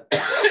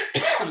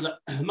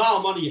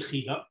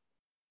yechida,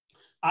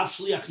 af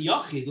shliach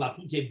yachid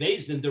lapuke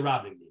beis din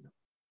derabim.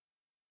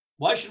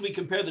 Why should we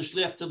compare the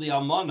shliach to the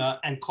almana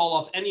and call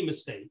off any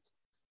mistake?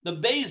 The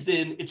beis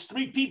din, it's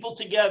three people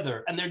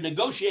together, and they're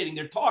negotiating,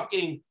 they're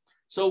talking.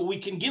 So we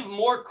can give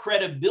more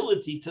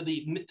credibility to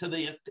the.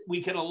 We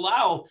can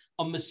allow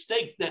a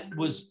mistake that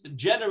was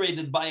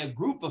generated by a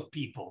group of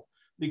people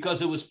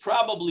because it was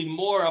probably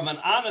more of an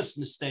honest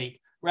mistake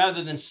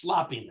rather than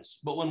sloppiness.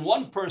 But when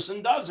one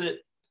person does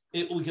it,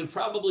 we can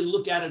probably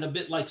look at it a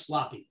bit like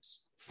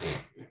sloppiness.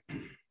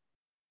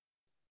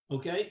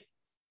 Okay,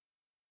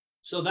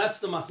 so that's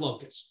the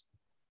machlokas.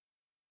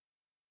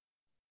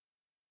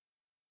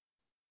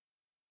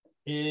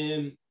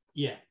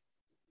 Yeah,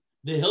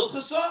 the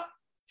hilchasa.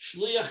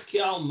 Shliach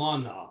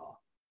ke'almana,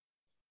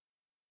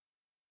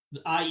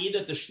 i.e.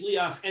 that the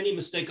shliach, any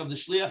mistake of the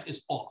shliach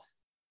is off.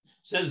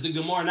 Says the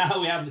Gemara.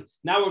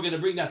 Now we're going to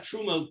bring that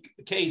truma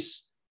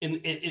case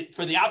in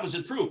for the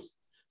opposite proof.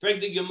 Frag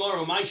the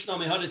Gemara. Ma'ishna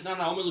mehadet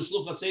nana omer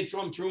l'shluchat say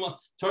truma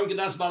torn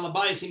gedas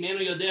balabayis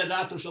imenu yodea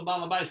dato shel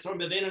balabayis torn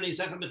bevenani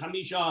sechem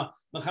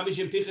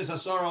mechamishin piches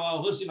asara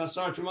al husiv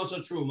asar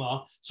trumosa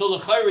truma. So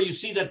l'chayra you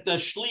see that the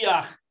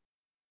shliach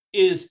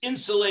is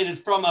insulated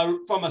from a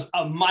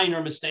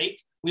minor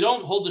mistake. We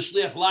don't hold the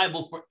shliach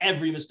liable for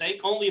every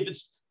mistake, only if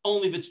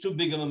it's too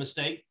big of a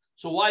mistake.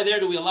 So why there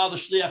do we allow the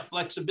shliach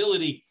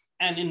flexibility?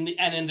 And in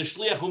the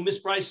shliach who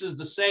misprices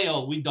the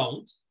sale, we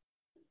don't.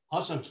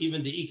 Hasan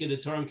kiven de ike de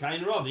term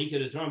kain rav, ike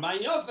de term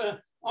bain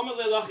yofe. Amar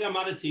leilach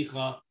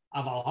yamadaticha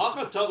aval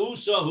hacha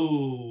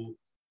ta'usahu.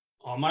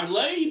 Amar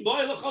lei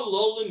boy lecha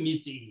lo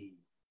lemiti.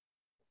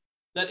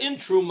 That in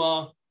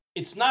truma,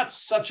 it's not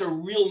such a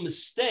real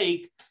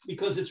mistake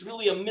because it's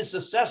really a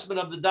misassessment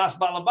of the das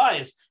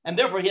balabayas, and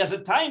therefore he has a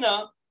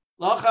taina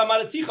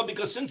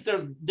Because since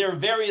there are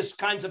various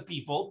kinds of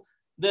people,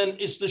 then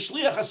it's the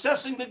shliach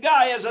assessing the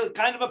guy as a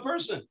kind of a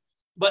person.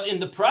 But in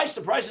the price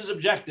is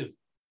objective.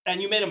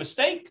 And you made a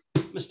mistake,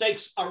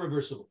 mistakes are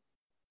reversible.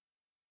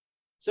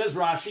 Says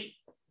Rashi.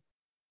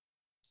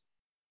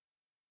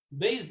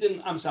 Based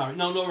in, I'm sorry,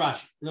 no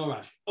Rashi.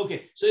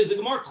 Okay, so is the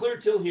Gemara clear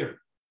till here?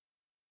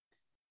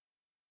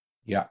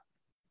 Yeah.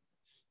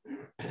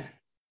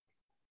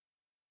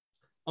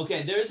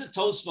 Okay, there is a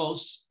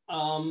Tosfos,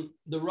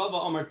 the Rava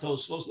Amar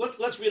Tosfos.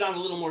 Let's read on a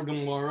little more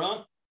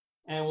Gemara,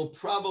 and we'll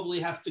probably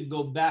have to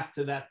go back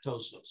to that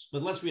Tosfos.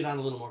 But let's read on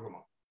a little more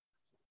Gemara.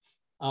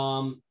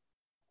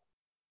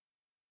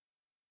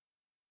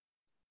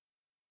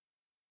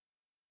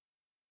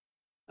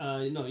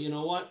 No, you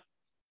know what?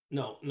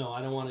 No,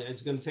 I don't want to.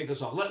 It's going to take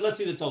us off. Let's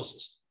see the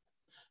Tosfos.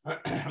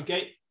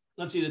 Okay,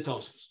 let's see the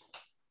Tosfos.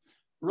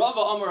 Rava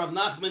Amar of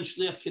Nachman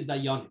Shliach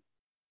Kedayan.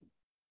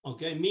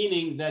 Okay,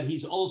 meaning that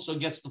he also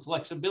gets the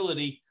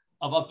flexibility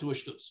of up to a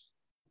shtus.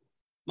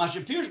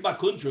 Mashapirsh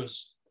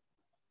Bakuntrus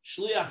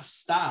Shliach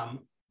Stam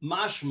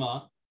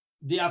Mashma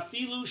de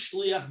Afilu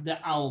Shliach de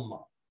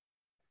Alma.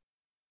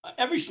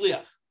 Every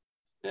shliach,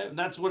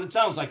 that's what it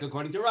sounds like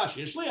according to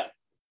Rashi. A shliach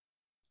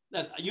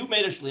that you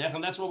made a shliach,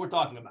 and that's what we're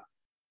talking about.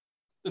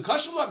 The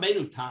Kashal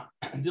Rabbeinu Tam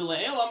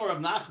Dilael Amar of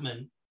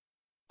Nachman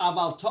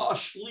Aval Ta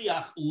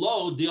Shliach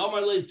Lo Di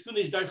Amar Le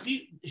Tkunish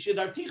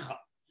Shidarticha.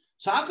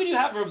 So how could you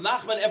have Rav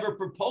Nachman ever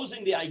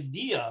proposing the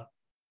idea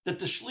that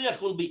the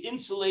shliach will be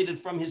insulated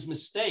from his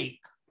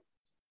mistake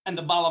and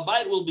the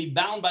balabait will be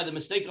bound by the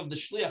mistake of the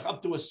shliach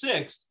up to a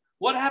sixth?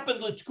 What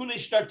happened to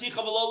Tkunish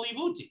Darticha V'lo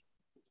Livuti?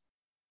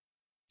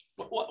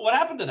 What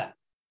happened to that?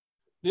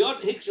 Why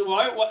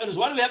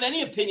do we have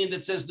any opinion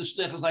that says the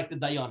shliach is like the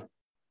dayanim?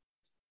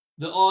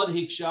 The odd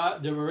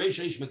hiksha, the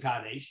Reresha Ish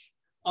Mekadesh,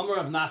 Amar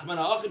of Nachman,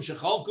 Ha'achim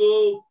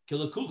Shechalku,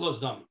 Kilakuchos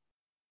Dami.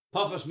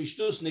 Pachos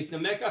Mishtus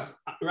Niknemekach,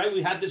 right?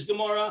 We had this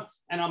Gemara,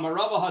 and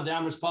Amarava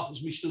Hadamers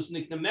Pachos Mishtus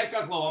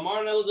Niknemekach, Lo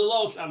Amarnel de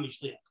Lo Sham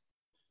Mishliach.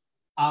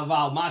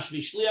 Aval Mash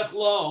Mishliach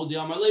Lo, the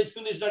Amarleit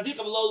Kunish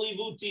Dardicha Lo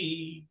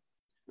Livuti.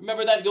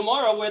 Remember that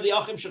Gemara where the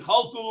Achim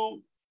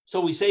Shechalku,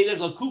 so we say there's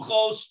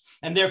Lakuchos,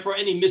 and therefore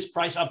any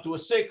misprice up to a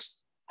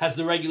sixth has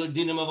the regular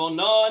dinim of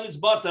Ona, and it's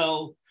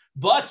Batel.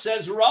 But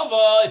says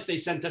Rava, if they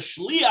sent a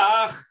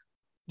Shliach,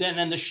 then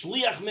and the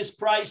Shliach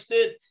mispriced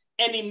it,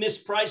 any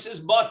misprice is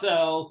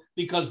Batel,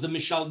 because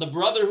the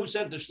brother who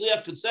sent the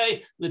Shliach could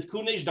say,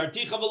 Litkunesh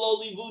Darticha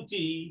V'lo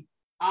Livuti.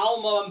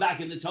 Alma, I'm back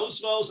in the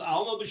Tosfos,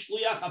 Alma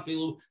b'Shliach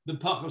afilu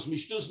b'Pachos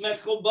Mishtus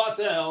Mechol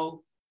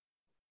Batel.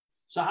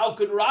 So how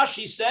could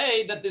Rashi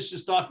say that this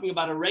is talking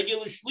about a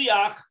regular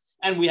Shliach,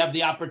 and we have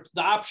the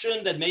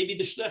option that maybe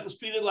the Shliach is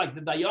treated like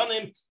the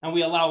Dayanim, and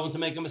we allow him to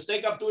make a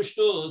mistake up to a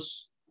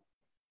Shtus?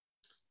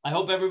 I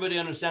hope everybody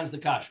understands the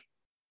kasha.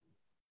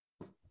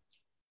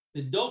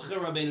 The Docher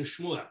Rabbeinu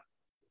Shmuel,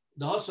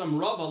 the Hasam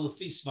Rava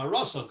Lefi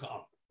Svaroso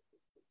Ka'am,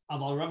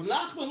 Aval Rav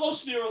Nachman Lo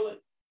Svirole.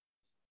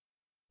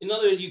 In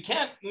other words, you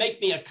can't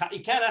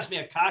ask me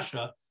a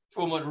kasha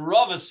from what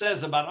Rava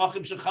says about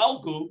Achim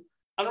Shechalku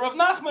and Rav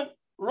Nachman.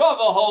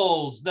 Rava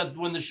holds that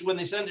when they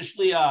send a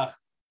shliach,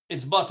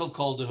 it's batal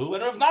kol dehu,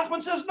 and Rav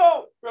Nachman says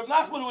no. Rav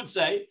Nachman would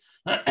say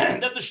that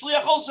the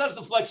shliach also has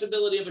the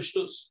flexibility of a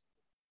shtus.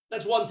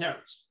 That's one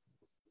teretz.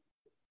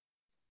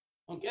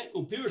 Okay,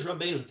 Upirush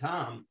Rabbeinu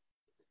Tam,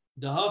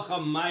 Dehacha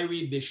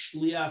Mayri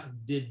b'Shliach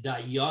de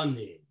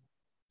Dayanim.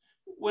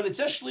 When it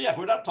says shliach,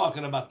 we're not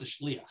talking about the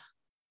shliach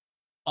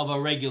of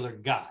a regular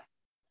guy.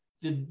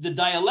 The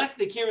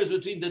dialectic here is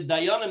between the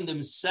dayanim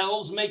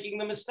themselves making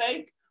the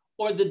mistake,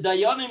 or the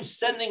dayanim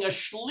sending a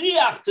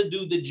shliach to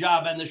do the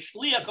job, and the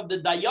shliach of the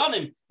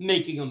dayanim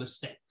making a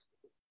mistake.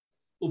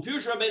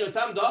 Upirush Rabbeinu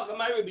Tam Dehacha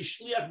Mayri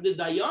b'Shliach de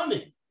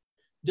Dayanim,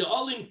 de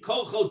Olim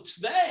Kocho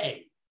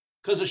Tvei.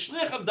 Because a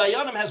shliach of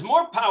dayanim has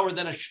more power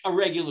than a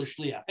regular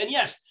shliach. And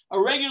yes, a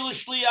regular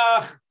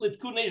shliach,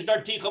 litkunesh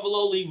darticha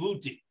v'lo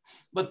livuti.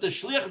 But the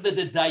shliach that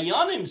the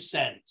dayanim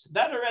sent,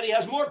 that already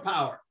has more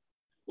power.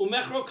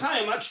 Umechro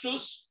kayim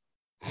achtus.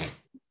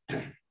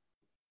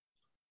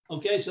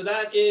 Okay, so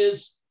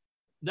that's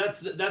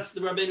the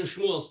Rabbeinu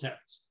Shmuel's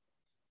teretz.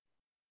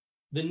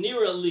 The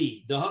nira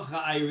li, the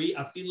hacha ayri,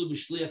 afilu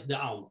b'shliach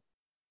de alma.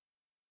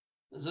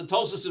 So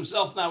Tosfos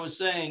himself now is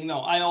saying,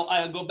 no,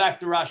 I'll go back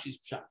to Rashi's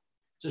pshat.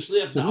 So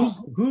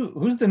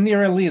who's the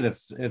Nira Li?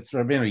 It's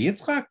Rabbeinu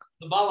Yitzchak?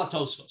 The Bala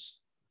Tosfos.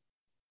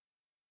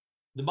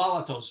 The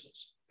Bala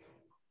Tosfos.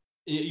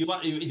 If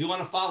you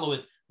want to follow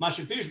it,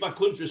 Mashapirsh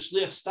Bakuntra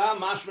Shliach Stam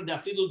Mashma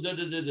Dafilu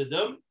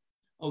Dum.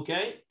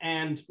 Okay,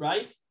 and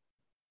right.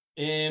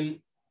 The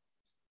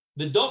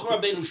Doch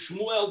Rabbeinu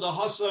Shmuel the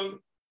Hasam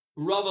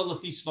Rava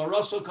Lefi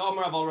Svaroso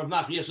Kamar Aval Rav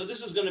Nachman. Yeah, so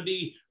this is going to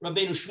be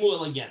Rabbeinu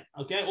Shmuel again.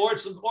 Okay, or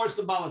it's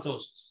the Bala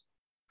Tosfos.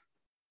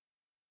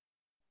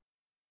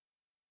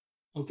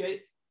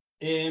 Okay,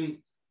 the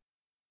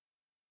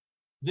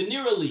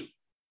Nirali.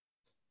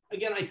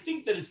 Again, I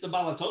think that it's the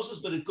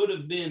Balatosis, but it could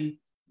have been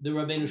the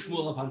Rabbeinu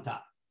Shmuel of Hanta.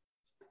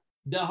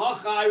 The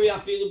Hachari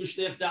Afilu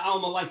B'Shtech the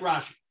Alma like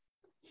Rashi.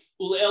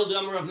 Uleel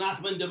Damar of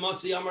Nachman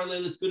Demotzi Amar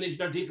Leilit Kunish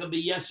Dartika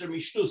Beyeser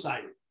Mishtus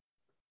Ayri.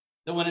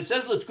 that when it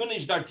says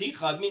Litkunish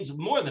Darticha, it means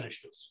more than a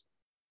shtus.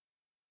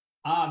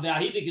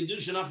 Ve'ahidi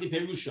kedusha nachi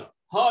perusha.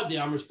 Ha de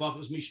amers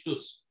pachos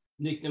mishtus.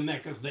 Nikne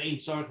mekach ve'ein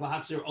tzarech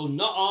lahatzir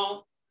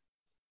ona'a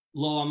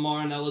lo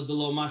amar ela de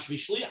lo mash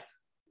v'shliach.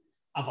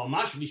 Aval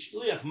mash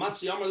v'shliach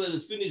matzi amar le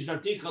Litkunish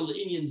Darticha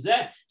le'inyan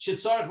zeh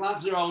shetzarech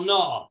lahatzir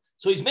ona'a.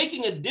 So he's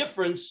making a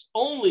difference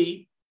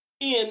only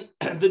in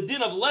the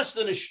din of less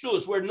than a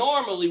shtus, where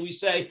normally we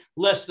say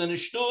less than a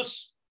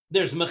shtus.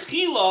 There's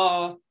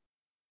mechila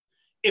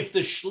if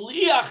the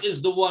shliach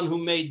is the one who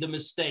made the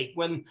mistake.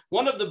 When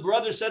one of the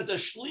brothers sent a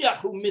shliach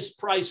who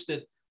mispriced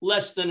it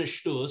less than a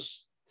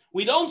shtus,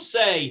 we don't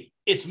say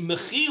it's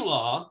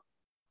mechila,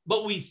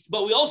 but we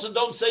also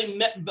don't say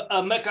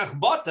mekach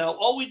batel.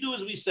 All we do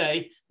is we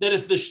say that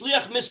if the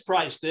shliach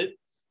mispriced it,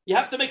 you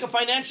have to make a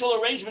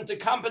financial arrangement to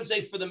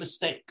compensate for the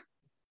mistake.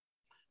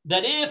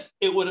 That if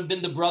it would have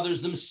been the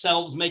brothers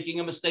themselves making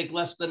a mistake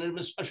less than a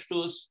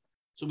shtus,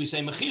 so we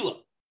say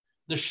mechila.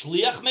 The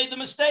shliach made the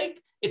mistake.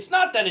 It's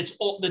not that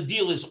the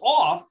deal is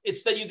off.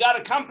 It's that you got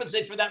to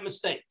compensate for that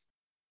mistake.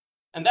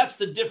 And that's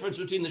the difference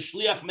between the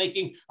shliach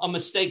making a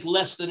mistake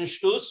less than a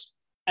shtus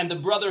and the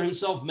brother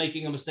himself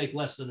making a mistake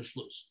less than a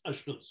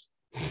shtus.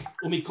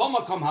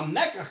 Umikomakom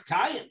hamekach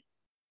kayin.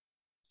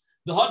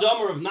 The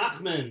hadamer of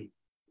Nachman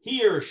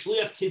here,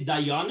 shliach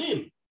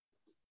kidayanim.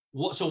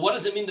 So what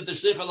does it mean that the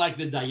shliach are like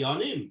the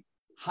dayanim?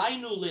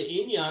 Hainu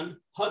le'inyan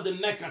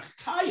hademekach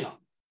kayam.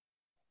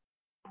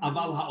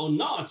 Aval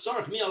ha'ona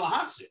tzarech mi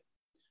alahatzir.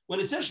 When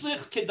it says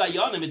shliach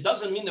kedayanim, it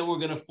doesn't mean that we're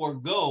going to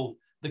forego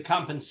the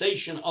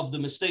compensation of the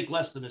mistake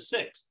less than a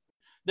sixth.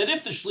 That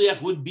if the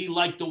shliach would be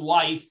like the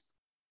wife,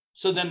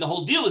 so then the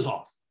whole deal is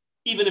off,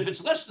 even if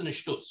it's less than a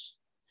shtus.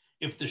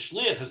 If the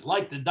shliach is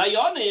like the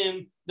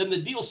dayanim, then the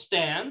deal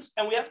stands,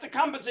 and we have to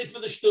compensate for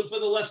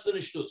the less than a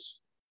shtus.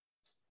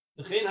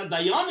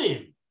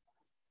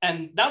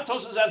 And now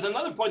Tosas has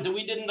another point that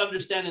we didn't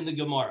understand in the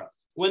Gemara.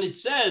 When it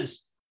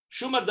says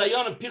Shuma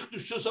dayanim pichtu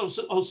shtus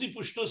hosifu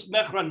shtus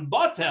mechran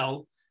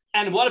batel,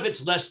 and what if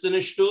it's less than a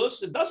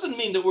shtus? It doesn't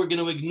mean that we're going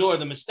to ignore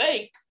the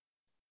mistake,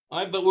 all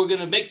right? But we're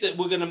going to make that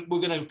we're going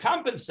to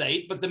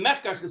compensate. But the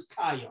mechach is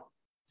kayam.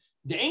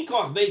 The ein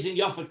koach bezdin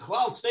yafet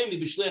klal tzvemi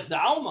b'shliach da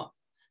alma.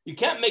 You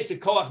can't make the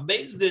koach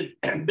bezdin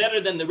better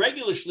than the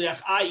regular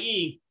shliach.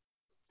 I.e.,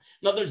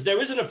 in other words,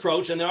 there is an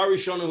approach, and there are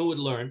Rishonim who would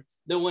learn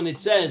that when it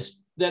says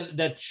that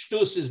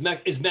shtus is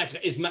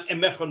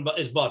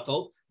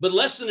batal, but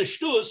less than a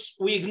shtus,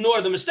 we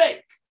ignore the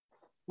mistake.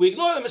 We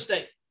ignore the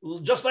mistake,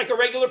 just like a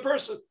regular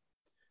person.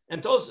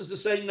 And Tosas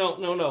is saying,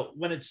 no.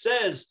 When it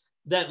says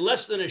that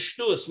less than a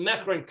shtus,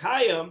 mechran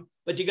kayam,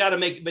 but you got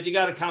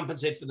to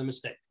compensate for the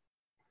mistake.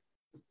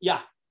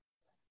 Yeah.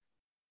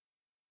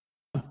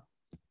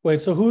 Wait,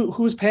 so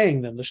who's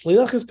paying them? The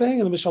shliach is paying,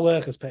 and the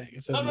mishalech is paying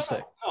if there's a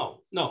mistake.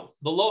 No.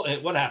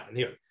 What happened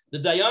here? The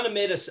dayana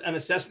made an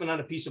assessment on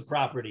a piece of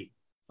property,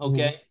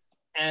 okay,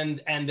 and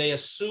they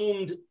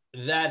assumed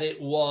that it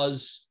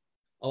was.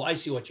 Oh, I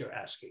see what you're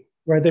asking.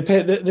 Right,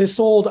 they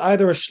sold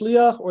either a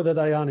shliach or the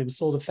dayanim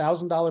sold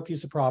 $1,000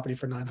 piece of property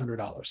for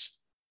 $900.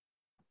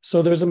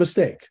 So there's a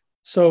mistake.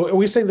 So are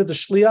we saying that the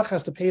shliach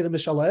has to pay the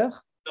mishalech?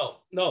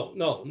 No.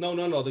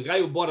 The guy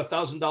who bought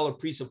 $1,000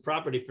 piece of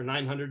property for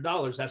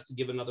 $900 has to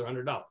give another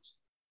 $100.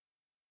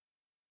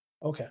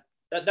 Okay.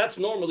 That's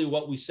normally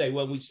what we say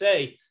when we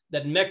say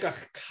that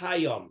mekach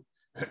kayam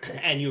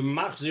and your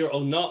machzir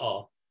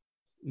ona'ah.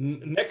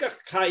 Mekach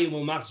kayam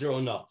or machzir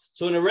ona'ah.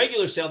 So in a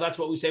regular sale, that's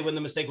what we say when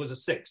the mistake was a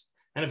sixth.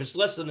 And if it's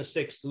less than a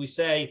sixth, we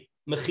say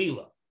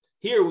mechila.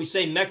 Here we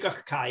say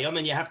mekach kayam,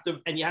 and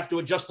you have to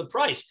adjust the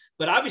price.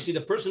 But obviously,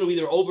 the person who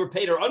either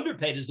overpaid or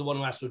underpaid is the one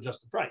who has to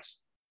adjust the price.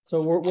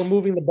 So we're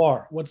moving the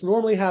bar. What's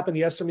normally happened,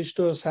 yeser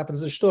mishtus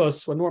happens at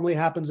shtus. What normally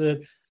happens at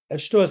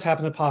shtus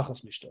happens at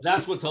pachos mishtus.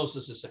 That's what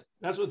Tosas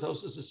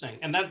is saying.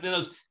 And that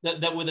knows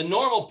that with a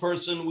normal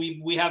person,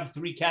 we have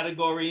three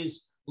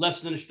categories: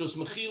 less than a shtus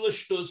mechila,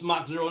 shtus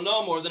machzir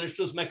ona'ah, more than a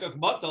shtus mekach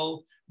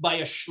batal. By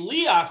a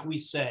shliach, we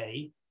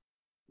say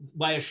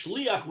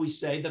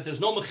that there's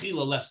no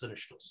mechila less than a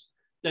shtus.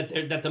 That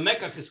the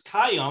mekach is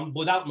kayam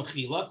without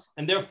mechila,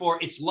 and therefore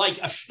it's like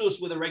a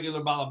shtus with a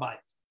regular balabayit.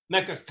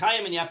 Mekach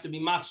kayam, and you have to be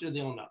machzir the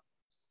ona'ah.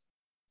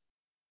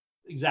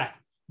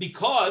 Exactly.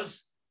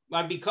 Because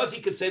he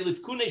could say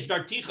litkunesh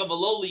darticha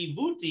v'lo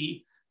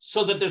livuti,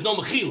 so that there's no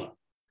mechila.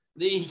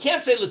 He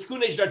can't say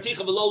litkunesh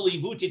darticha v'lo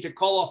livuti to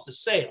call off the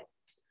sale,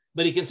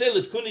 but he can say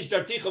litkunesh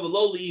darticha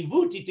v'lo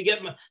livuti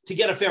to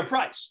get a fair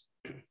price.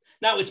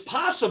 Now it's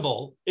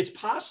possible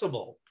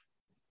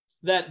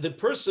that the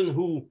person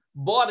who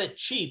bought it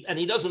cheap and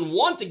he doesn't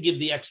want to give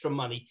the extra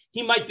money,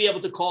 he might be able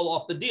to call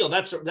off the deal.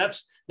 That's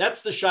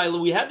the shaila.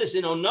 We had this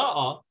in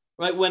Ona'ah,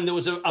 right, when there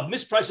was a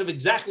misprice of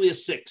exactly a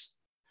sixth.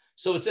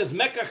 So it says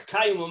mekach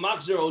kayim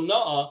u'machzir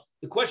Ona'ah.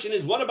 The question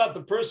is, what about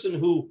the person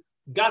who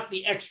got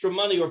the extra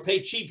money or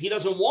paid cheap? He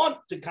doesn't want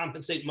to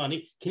compensate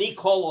money. Can he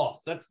call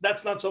off?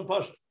 That's not so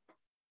pashut.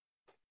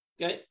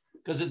 Okay,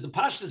 because the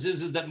pashtus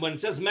is that when it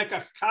says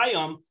mekach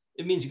kayim,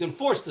 it means you can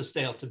force the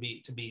sale to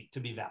be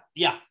valid.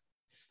 Yeah.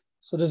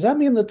 So does that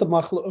mean that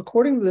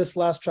according to this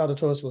last pshat of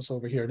Tosfos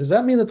over here, does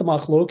that mean that the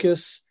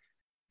machlokes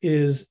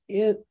is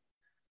it?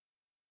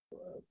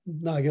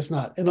 No, I guess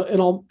not. In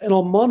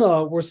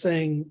Almana, we're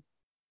saying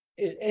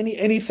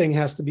anything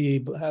has to be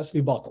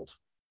buckled,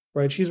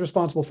 right? She's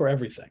responsible for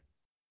everything.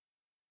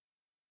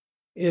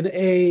 In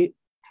a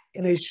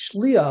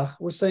shliach,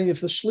 we're saying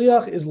if the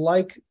shliach is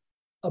like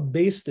a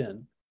beis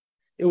din,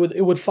 it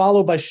would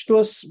follow by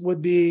shtus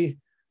would be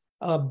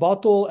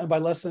batul, and by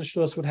less than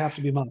shtus would have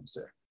to be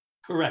mamzer.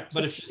 Correct,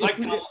 but if she's like,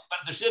 but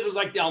if the shliach is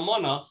like the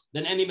almana,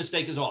 then any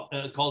mistake is off.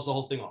 Calls the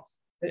whole thing off.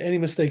 Any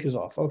mistake is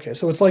off. Okay,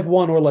 so it's like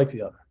one or like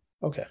the other.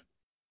 Okay.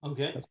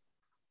 Okay.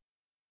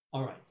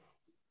 All right.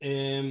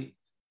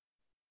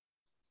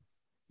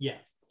 Yeah.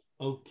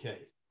 Okay.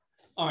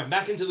 All right.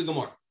 Back into the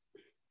Gemara.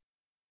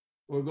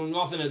 We're going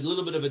off in a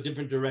little bit of a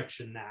different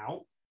direction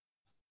now,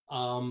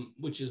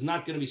 which is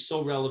not going to be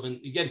so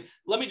relevant. Again,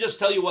 let me just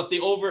tell you what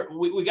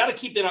we got to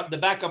keep it up the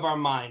back of our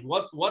mind.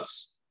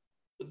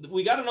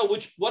 We got to know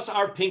what's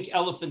our pink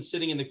elephant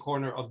sitting in the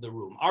corner of the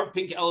room. Our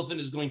pink elephant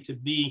is going to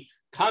be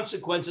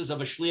consequences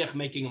of a shliach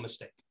making a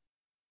mistake.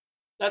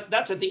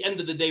 That's at the end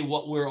of the day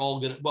what we're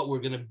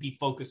going to be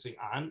focusing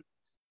on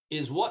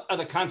is what are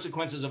the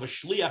consequences of a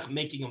shliach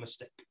making a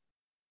mistake.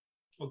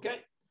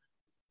 Okay,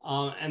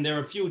 and there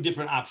are a few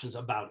different options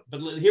about it. But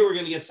here we're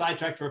going to get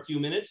sidetracked for a few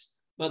minutes.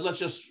 But let's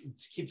just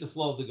keep the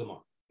flow of the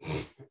Gemara.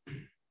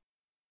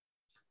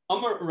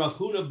 Amar Rav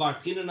Huna bar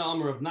Chinana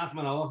Amar Rav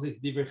Nachman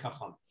Alachik Divrei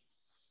Chachamim.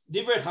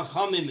 Divrei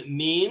Chachamim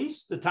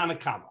means the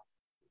Tanakama,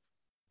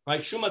 right?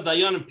 Shuma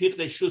Dayan and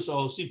Pirtei Shus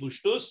or Hosifu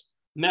Shtus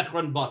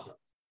Mechran Bata.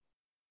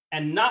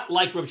 And not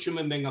like Rav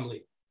Shimon ben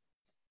Gamliel.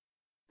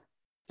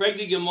 Frag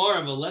the Gemara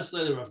of a less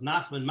letter of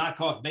Nachman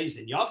Makoch Beis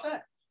Din Yafeh.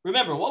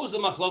 Remember, what was the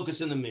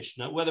machlokus in the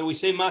Mishnah? Whether we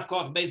say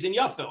Makoch Beis Din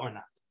Yafeh or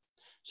not.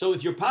 So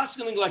if you're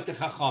paskening like the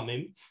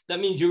Chachamim, that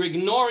means you're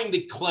ignoring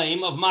the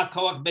claim of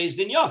Makoch Beis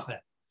Din Yafeh.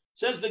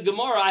 Says the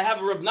Gemara, I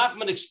have Rav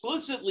Nachman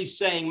explicitly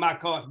saying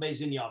Makoch Beis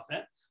Din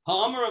Yafeh.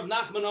 Ha'amar Rav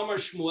Nachman Amar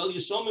Shmuel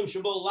Yisomim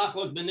Shabo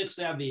Lachot Benichse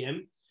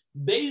Aviyim.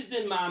 Beis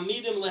Din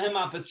ma'amidim lehem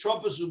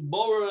apetropos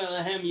uborer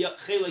lehem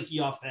chelek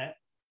yafeh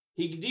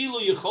higdilu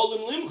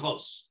yicholim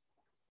limchos.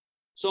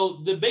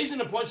 So the Beis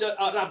Din appoints an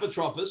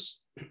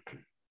apetropos,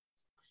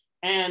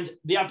 and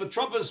the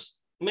apetropos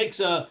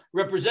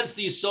represents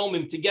the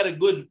yisomim to get a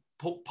good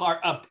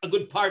part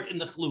in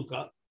the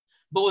chluka.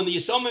 But when the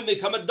yisomim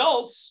become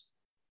adults,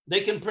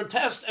 they can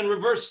protest and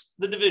reverse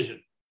the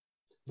division.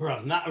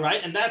 Right,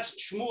 and that's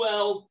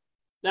Shmuel.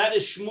 That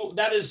is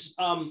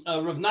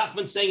Rav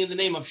Nachman saying in the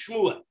name of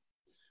Shmuel.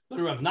 But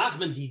Rav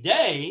Nachman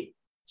Didei,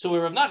 so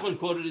where Rav Nachman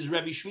quoted is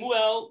Rabbi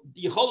Shmuel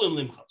Yecholim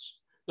Limchos.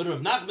 But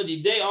Rav Nachman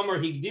Didei Amar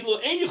Higdilu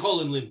Ein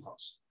Yecholim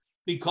Limchos,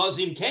 because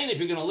in Cain, if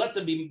you're going to let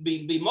them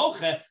be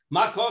moche,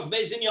 Makoch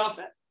Beis Din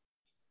Yafeh.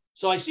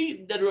 So I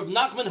see that Rav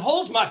Nachman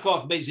holds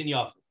Makoch Beis Din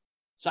Yafeh.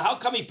 So how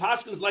come he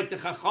paskins like the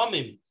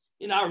Chachamim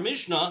in our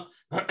Mishnah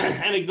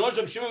and ignores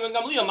Rav Shimon ben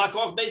Gamliel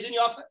Makoch Beis Din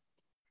Yafeh?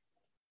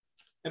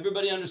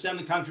 Everybody understand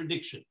the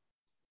contradiction?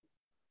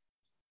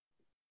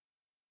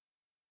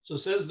 So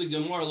says the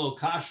Gemara Lo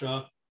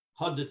Kasha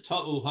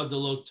Hadatau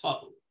Hadalo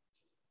Tau.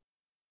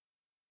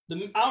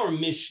 Our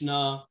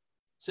Mishnah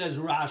says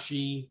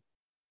Rashi,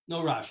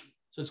 no Rashi,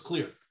 so it's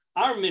clear.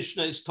 Our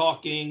Mishnah is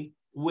talking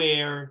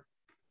where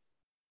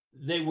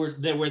they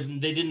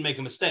didn't make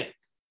a mistake.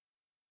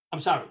 I'm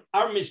sorry.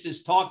 Our Mishnah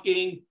is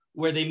talking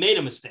where they made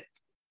a mistake,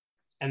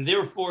 and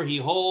therefore he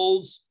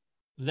holds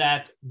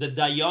that the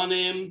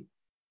Dayanim,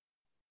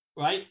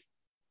 right?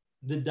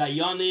 The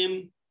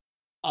Dayanim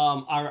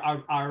are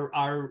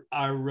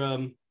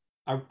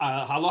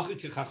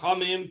halachic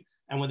chachamim,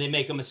 and when they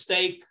make a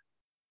mistake,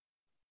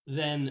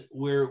 then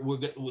we're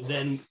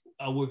gonna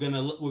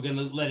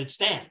let it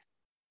stand.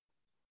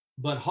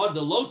 But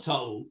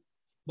hadalotau,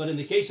 but in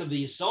the case of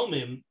the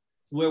Yisomim,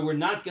 where we're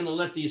not going to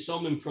let the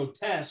Yisomim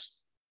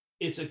protest,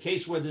 it's a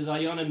case where the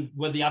Dayanim,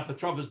 where the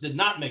Apotropos did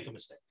not make a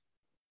mistake.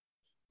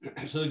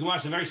 So the Gemara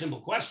is a very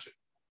simple question.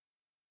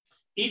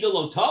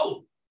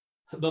 Idalotau,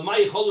 but my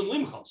yicholim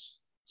limchos,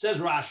 says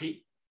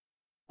Rashi,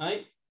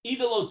 right?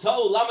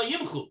 Idalotau lama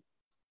yimchu.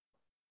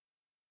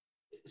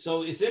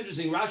 So it's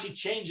interesting. Rashi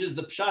changes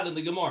the pshat in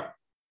the Gemara.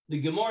 The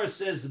Gemara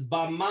says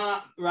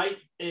bama, right?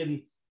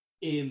 The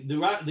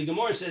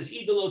Gemara says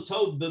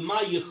idaloto b'ma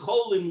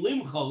yicholim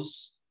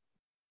limchos.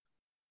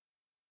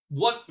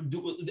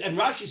 And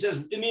Rashi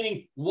says,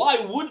 meaning, why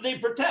would they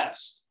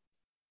protest?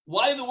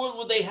 Why in the world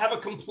would they have a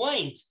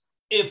complaint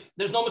if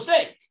there's no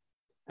mistake?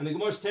 And the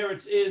Gemara's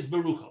teretz is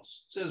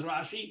beruchos. Says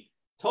Rashi,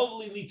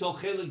 tovli li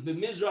tochelik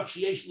b'mizrach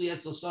sheyesh li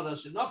etzel sada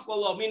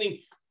shenafla, meaning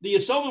the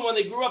Yisomim, when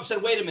they grew up,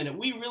 said, wait a minute,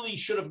 we really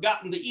should have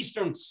gotten the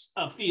eastern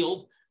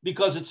field,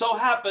 because it so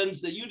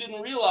happens that you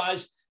didn't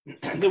realize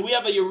that we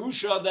have a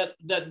Yerusha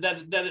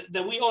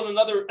that we own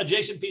another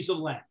adjacent piece of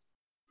land.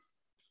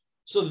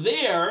 So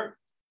there,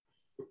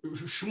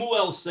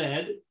 Shmuel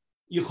said,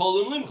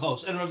 Yicholim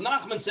limchos. And Rav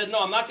Nachman said, no,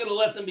 I'm not going to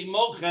let them be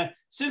mocha,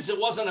 since it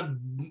wasn't a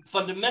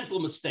fundamental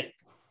mistake.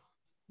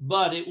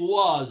 But it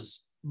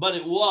was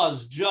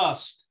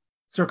just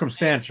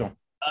circumstantial.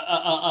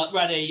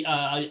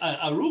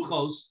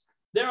 Ruchos,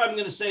 there I'm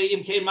going to say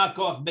Im Kein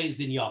Makoach based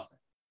in Yafe.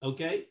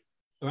 Okay,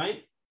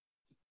 right?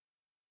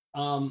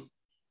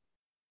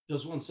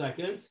 Just 1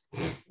 second.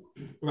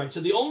 Right. So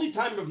the only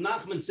time Rav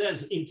Nachman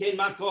says Im Kein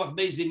Makoach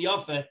based in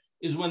Yafe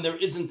is when there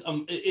isn't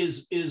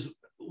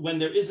when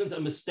there isn't a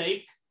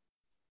mistake.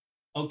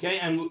 Okay,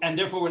 and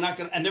therefore we're not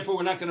going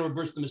to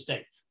reverse the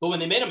mistake. But when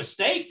they made a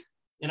mistake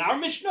in our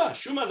Mishnah,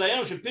 Shuma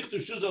Dayan Shepichtu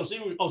Shuz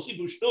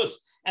Osifu Shtus,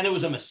 and it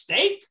was a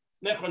mistake,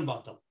 Mechron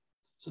Batal.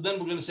 So then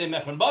we're going to say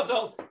Mechron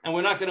Batal, and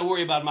we're not going to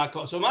worry about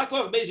Makoach. So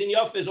Makoach based in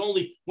Yafe is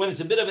only when it's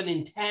a bit of an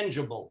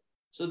intangible.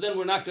 So then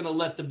we're not going to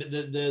let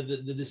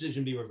the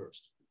decision be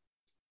reversed.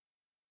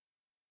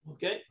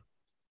 Okay.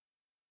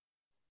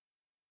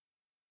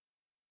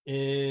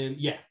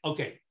 Yeah.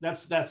 Okay.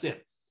 That's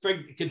it.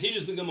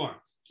 Continues the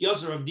Gemara. So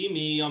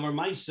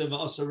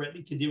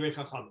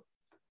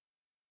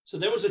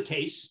there was a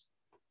case,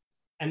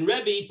 and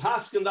Rebbe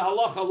paskin the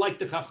halacha like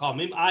the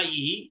Chachamim,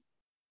 i.e.,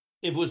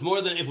 if it was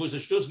a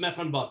shtus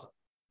mechon bata.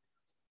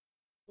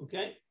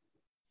 Okay.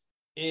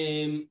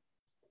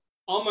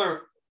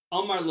 Amar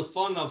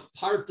lefanov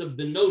parta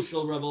beno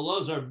shel Rabbi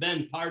Elazar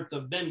ben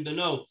parta ben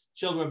beno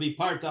shel Rabbi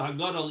parta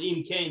hagadol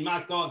im kein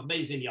makoach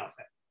beis in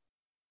Yafe.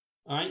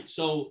 All right.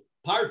 So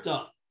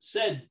Parta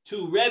said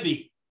to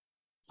Rebbe,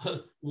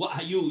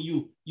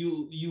 you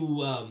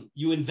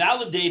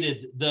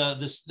invalidated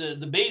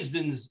the Beis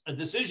Din's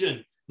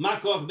decision.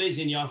 Makoach Beis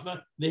Din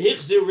Yafa. The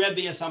Hichzir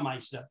Rebbe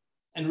Esamaisa.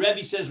 And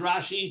Rebbe says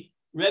Rashi.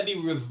 Rebbe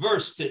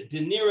reversed it.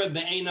 Denira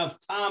be'enav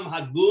tam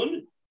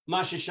hagun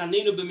mashe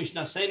shaninu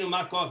b'mishnasenu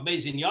Makoach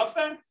Beis Din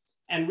Yafa.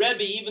 And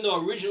Rebbe, even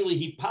though originally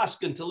he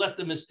paskened to let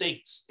the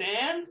mistake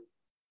stand,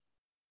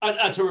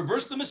 to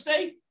reverse the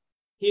mistake,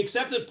 he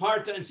accepted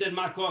Parta and said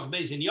Makoach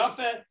Beis Din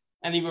Yafa,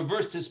 and he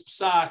reversed his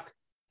psak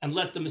and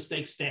let the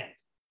mistake stand.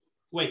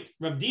 Wait,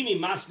 Rav Dimi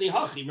Masni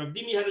Hachi. Rav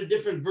Dimi had a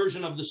different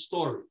version of the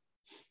story.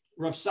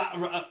 Rav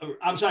Dimi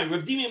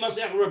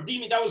Masni Hachi. Rav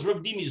Dimi, that was Rav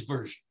Dimi's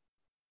version.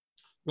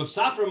 Rav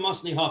Safra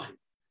Masni Hachi.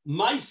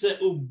 Maisa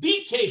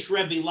ubikesh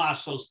Rebbe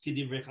Lasos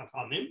Kidivrei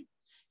Chachamim.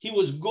 He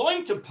was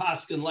going to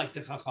paskin like the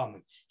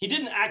Chachamim. He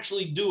didn't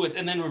actually do it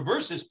and then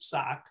reverse his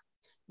psak,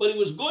 but he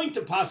was going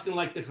to paskin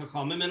like the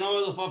Chachamim. And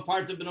all of our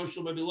part of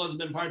Benoshel Rebbe Loz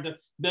ben part of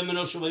Ben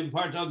Benoshel Rebbe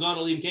part of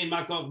Gadolim came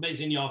Makoach Beis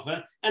Din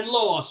Yafa and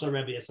lo also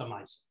Rebbe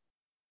Esamaisa.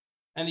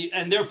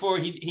 And therefore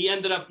he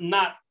ended up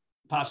not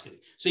paskin.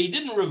 So he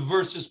didn't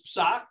reverse his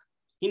psak.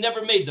 He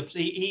never made the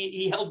psak.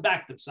 He held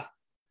back the psak.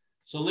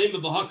 So lema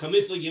b'ha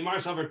kamifli gemar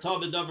savar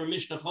tav b'davar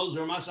mishnah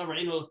chozer masavar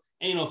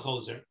eno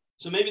chozer.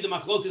 So maybe the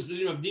machlokas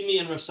between Rav Dimi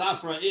and Rav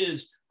Safra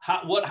is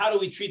how do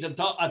we treat a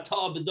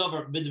tav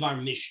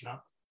b'davar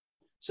mishnah?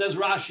 Says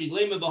Rashi,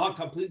 lema b'ha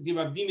kapli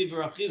Rav Dimi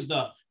v'Rav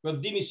Chizda. Rav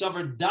Dimi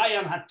savar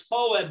dayan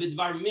hatoeh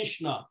b'dvar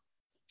mishnah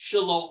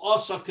shelo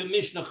asa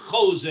kamishna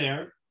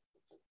chozer.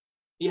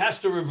 He has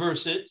to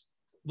reverse it.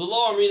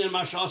 V'lo amrin and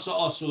mashasa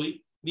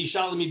asui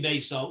v'shalimi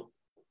beiso.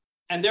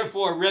 And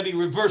therefore, Rebbe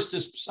reversed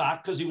his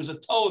psak because he was a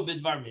toa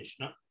bidvar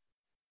mishnah.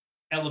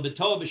 Ela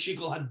b'toa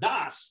b'shikol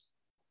hadas,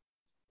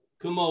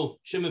 kumo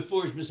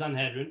shemefurish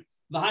b'sanhedrin.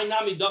 V'hai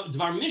nami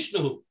dvar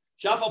mishnahu.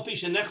 Shafal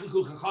pisha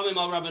nechliku chachamim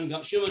al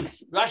Rabban Shimon.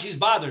 Rashi's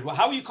bothered. Well,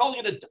 how are you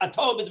calling it a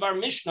toa bidvar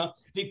mishnah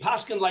if he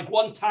paskin like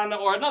one tana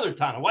or another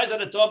tana? Why is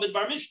that a toa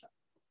bidvar mishnah?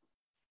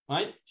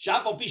 Right?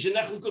 Shafal pisha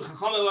nechliku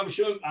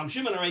chachamim al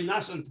Shimon arei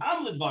nasan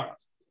tam lidvarav.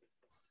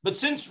 But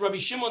since Rabbi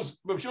Shimon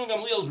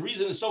Gamliel's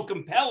reason is so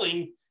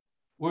compelling,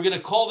 we're going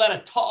to call that a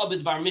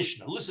ta'abid var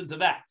mishnah. Listen to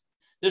that.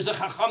 There's a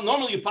chacham.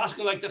 Normally, you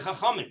paskin like the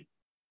chachamim,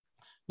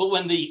 but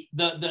when the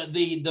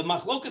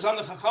machlokas on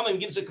the chachamim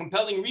gives a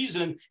compelling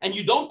reason, and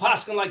you don't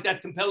paskin like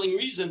that compelling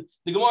reason,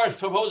 the Gemara is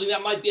proposing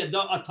that might be a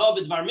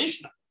ta'abid var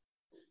mishnah.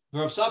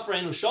 Rav Safra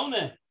enu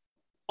shone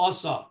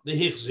asa the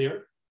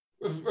hichzir.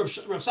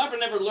 Rav Safra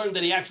never learned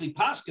that he actually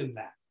paskin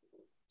that.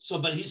 So,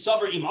 but he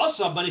suffer im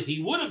asa. But if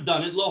he would have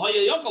done it, lo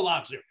haya yochel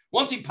achzir.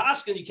 Once he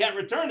paskin, you can't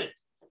return it.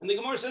 And the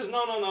Gemara says,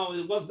 no,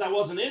 that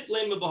wasn't it.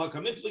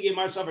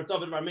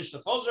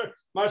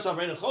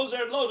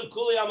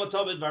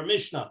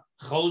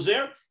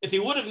 If he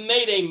would have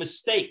made a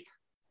mistake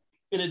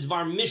in a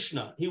dvar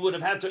mishnah, he would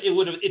have had to.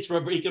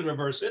 He can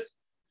reverse it.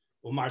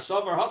 They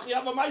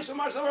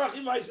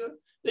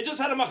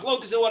just had a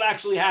machlokas in what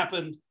actually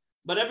happened,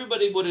 but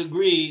everybody would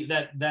agree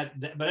that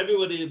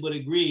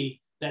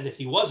if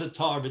he was a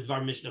tar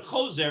b'dvar mishnah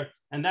choser,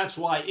 and that's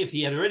why if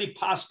he had already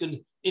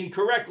paskened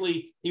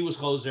incorrectly, he was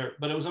choser.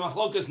 But it was a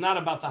machlokas not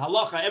about the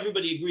halacha.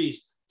 Everybody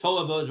agrees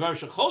toa b'dvar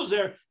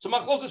shechoser. So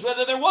machlokas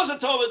whether there was a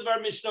toa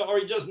b'dvar mishnah or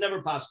he just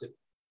never paskened.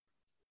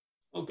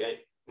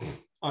 Okay.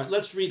 All right.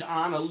 Let's read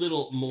on a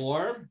little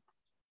more.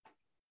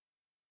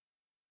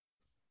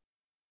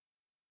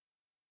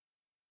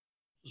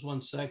 Just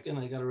 1 second.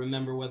 I got to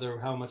remember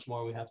how much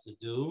more we have to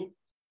do.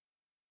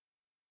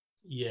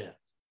 Yeah.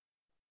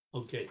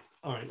 Okay.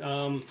 All right.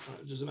 I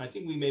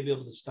think we may be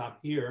able to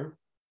stop here.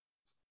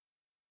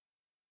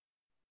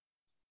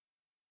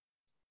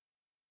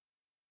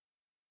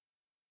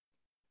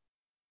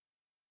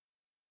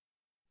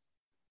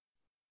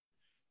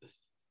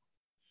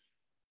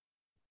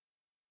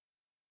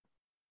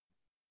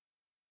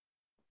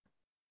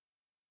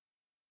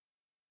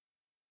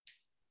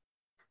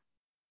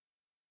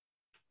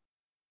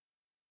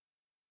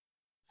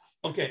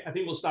 Okay, I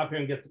think we'll stop here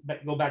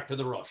and go back to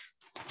the Rosh.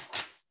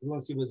 We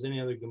want to see if there's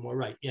any other Gemara.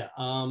 Right? Yeah.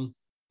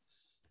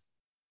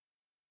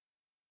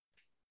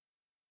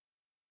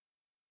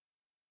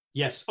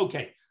 Yes.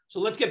 Okay. So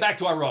let's get back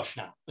to our Rosh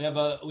now. We have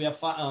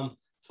a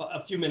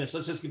few minutes.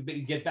 Let's just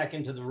get back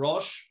into the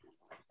Rosh.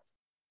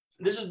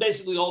 This is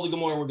basically all the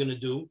Gemara we're going to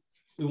do.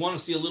 We want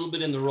to see a little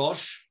bit in the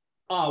Rosh.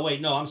 Oh,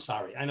 wait, no, I'm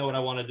sorry. I know what I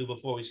want to do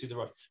before we see the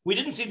Rosh. We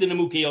didn't see the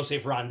Nemuki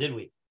Yosef Ran, did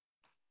we?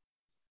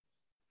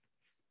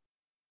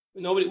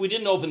 Nobody. We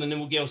didn't open the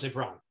Nemuki Yosef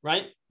Ran,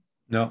 right?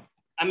 No.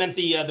 I meant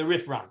the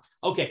Rif Ran.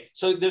 Okay,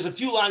 so there's a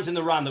few lines in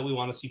the Ran that we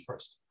want to see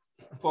first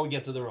before we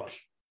get to the Rosh.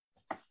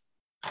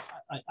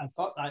 I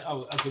thought,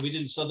 okay, we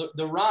didn't. So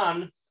the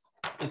Ran,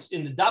 it's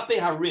in the Dape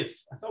Harif.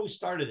 I thought we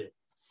started it.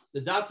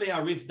 The Dape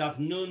Harif, Daf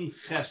Nun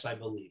Ches, I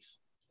believe.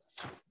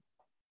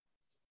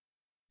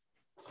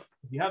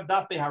 If you have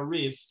Dape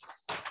Harif,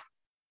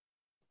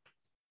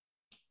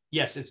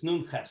 yes, it's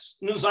Nun Ches.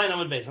 Nun Zayin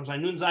Amud Beis. I'm sorry,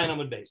 Nun Zayin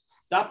Amud Beis.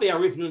 Dape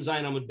Harif, Nun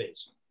Zayin Amud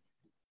Beis.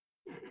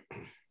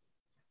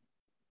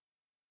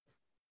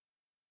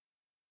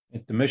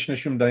 At the Mishnah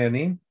Shum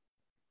Dayanim?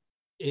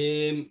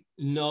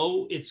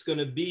 No, it's going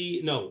to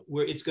be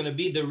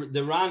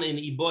the Ran in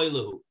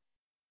Iboilahu.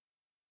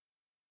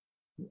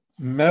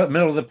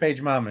 Middle of the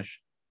page, Mamish.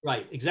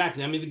 Right,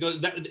 exactly. I mean,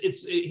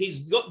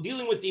 he's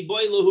dealing with the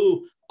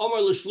Iboilahu.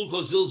 Omar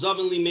l'shlucho zil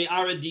zaven li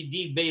me'ara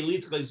didi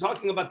be'litcha. He's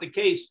talking about the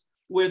case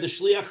where the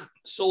shliach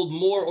sold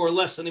more or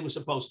less than he was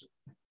supposed to.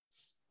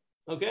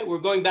 Okay, we're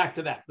going back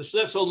to that. The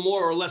shliach sold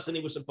more or less than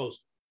he was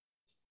supposed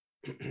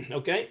to.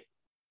 Okay.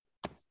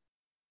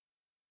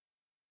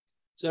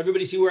 So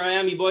everybody see where I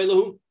am,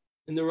 Iboilahu,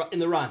 in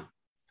the Ran.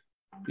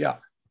 Yeah.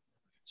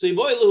 So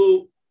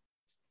Iboilahu,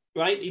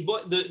 right?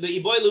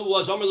 The Iboilahu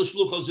was Amar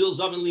l'shlucho zil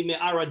zaven li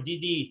me'ara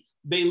didi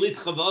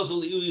be'litcha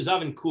v'azal li'u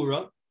zaven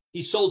kura.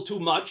 He sold too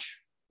much.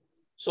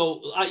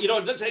 So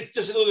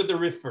just look at the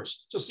Rif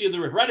first. Just see the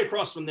Rif right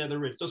across from there. The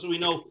Rif, just so we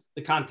know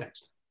the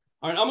context.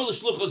 All right. Amar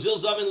l'shlucho zil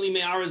zaven li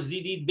me'ara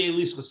didi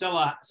be'litcha sell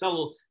a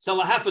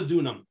half a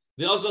dunam.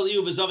 The Azal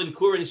Iu v'Zavin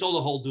Kur, and he sold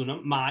a whole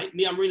dunam.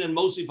 Mi Amrin and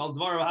Mosif al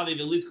Dvar Havi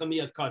v'Litcha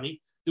Mia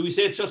Kani. Do we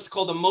say it's just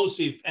called a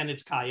Mosif and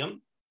it's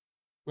Kayam,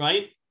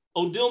 right?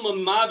 Odilma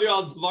Mavir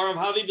al Dvar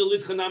Havi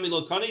v'Litcha Nami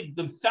Lo Kani.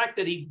 The fact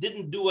that he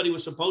didn't do what he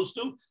was supposed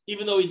to,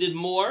 even though he did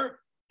more,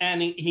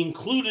 and he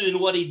included in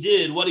what he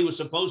did what he was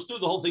supposed to,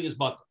 the whole thing is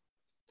bata.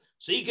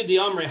 So Ika di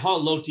Amre ha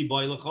loti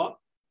boilecha.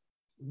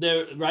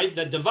 There, right?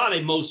 That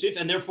Devare Mosif,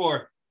 and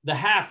therefore the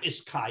half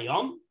is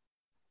Kayam.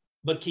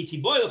 But kiti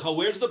boilecha,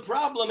 where's the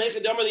problem?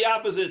 The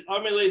opposite.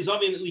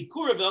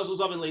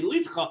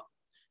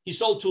 He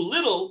sold too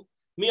little.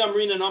 Mi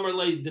amrina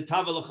namarle de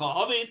tavalecha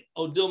avid.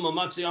 Odil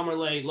mamatzi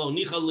amarle lo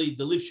nichali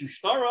de livshu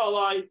shtara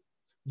alai.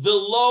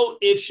 Velo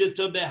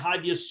ifshita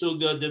behad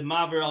yasuga de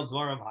maver al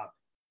dvarav hav.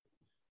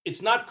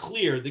 It's not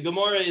clear. The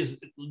Gemara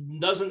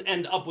doesn't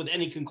end up with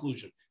any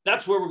conclusion.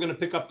 That's where we're going to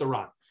pick up the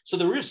Ran. So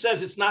the Rif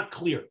says it's not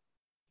clear,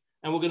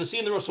 and we're going to see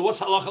in the Rosh. So what's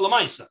halacha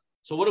lamaisa?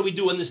 So what do we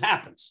do when this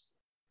happens?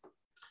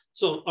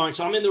 So, all right,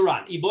 so I'm in the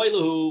Ran.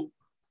 Iboilahu,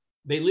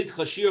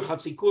 be'litcha shir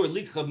chatzikur,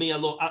 litcha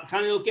mi'alo,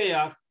 kani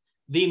lokeach,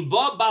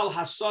 v'imba bal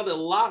hasad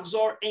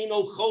lachzor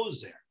eino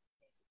chozer.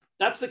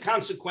 That's the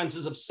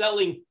consequences of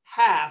selling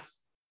half,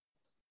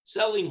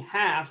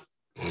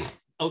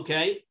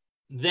 okay,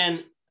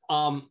 then,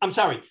 I'm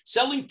sorry,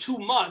 selling too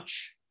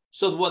much,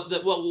 so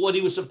what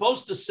he was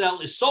supposed to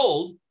sell is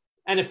sold,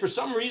 and if for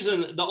some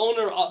reason the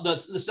owner,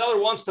 the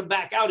seller wants to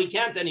back out, he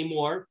can't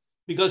anymore,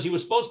 because he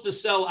was supposed to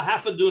sell a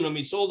half a dunam.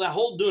 He sold that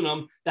whole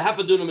dunam. The half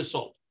a dunam is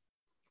sold.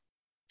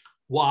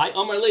 Why?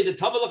 Amar le the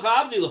tavalecha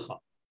avdi lecha.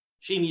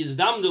 Shim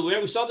yizdamdu. Where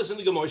we saw this in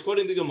the Gemara. He's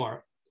quoting the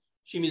Gemara.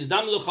 Shim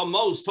yizdamdu lecha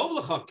mos tov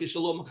lecha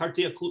kishalom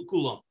makartia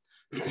kulam.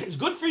 It's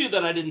good for you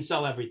that I didn't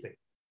sell everything.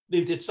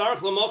 V'titzarach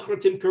lamochra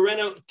tim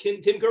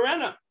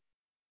karena.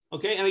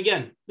 Okay, and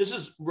again, this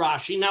is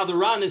Rashi. Now the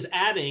Ran is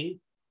adding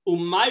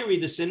umayri.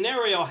 The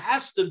scenario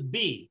has to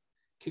be.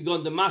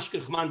 The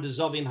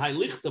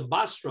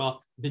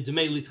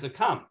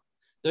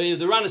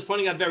Ran is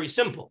pointing out very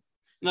simple.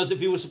 As if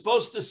he was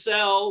supposed to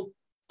sell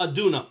a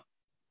dunam,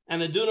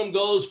 and a dunam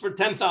goes for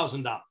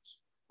 $10,000,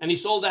 and he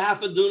sold a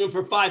half a dunam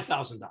for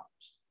 $5,000.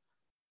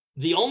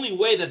 The only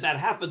way that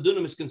half a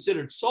dunam is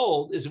considered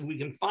sold is if we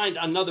can find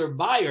another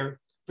buyer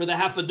for the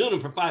half a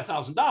dunam for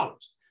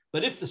 $5,000.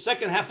 But if the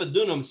second half a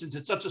dunam, since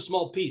it's such a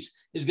small piece,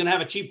 is going to have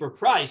a cheaper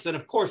price, then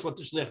of course what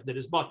the shliach did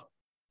is bata.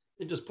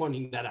 They're just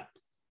pointing that out.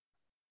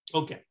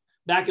 Okay,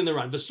 back in the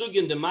Ran.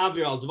 Vesugin de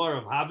mavir al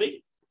dvarav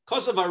havi,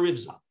 kosav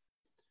arivza.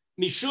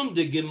 Mishum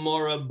de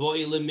Gemara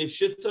boile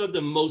mifshita de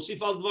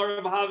mosif al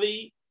dvarav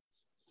havi.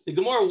 The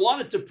Gemara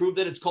wanted to prove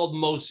that it's called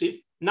mosif,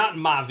 not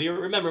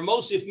mavir. Remember,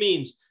 mosif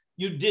means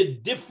you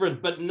did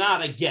different but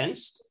not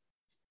against.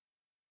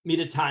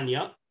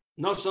 Midatanya,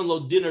 nasan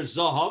lo dinner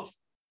zahav,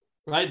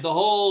 right? The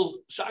whole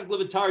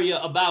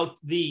shaklavataria about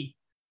the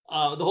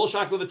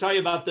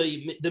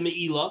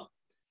meila,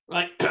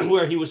 right?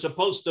 Where he was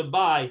supposed to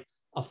buy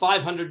a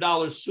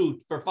 $500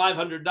 suit for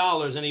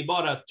 $500, and he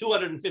bought a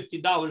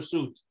 $250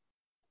 suit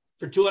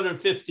for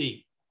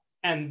 $250,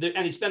 and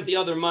he spent the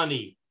other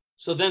money.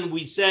 So then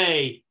we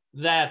say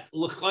that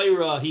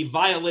l'chayra he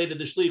violated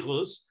the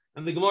shlichus,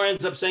 and the Gemara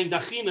ends up saying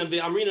dachinan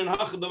ve'amrinan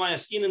hacha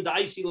b'mayaskinan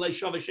da'isi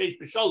le'shav shesh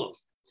b'shalosh,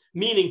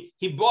 meaning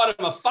he bought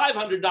him a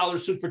 $500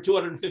 suit for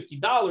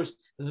 $250.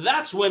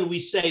 That's when we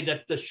say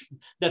that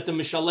the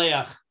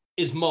mishaleach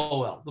is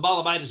moel, the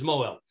balabait is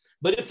moel.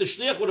 But if the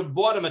shliach would have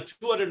bought him a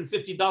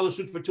 $250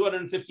 suit for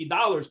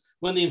 $250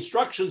 when the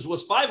instructions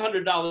was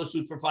 $500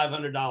 suit for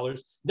 $500,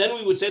 then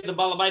we would say the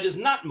balabait is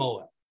not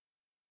moel.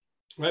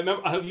 Right?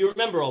 You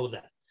remember all of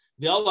that.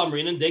 The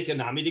Al-Amrin and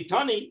Dekanami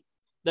Diktani,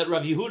 that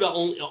Rav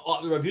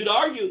Yehuda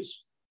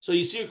argues. So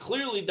you see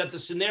clearly that the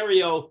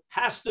scenario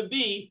has to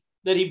be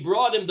that he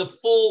brought him the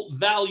full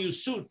value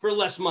suit for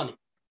less money.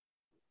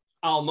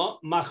 Alma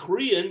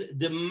Machriyan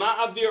de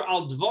Ma'avir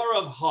al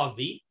Dvarav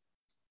Havi,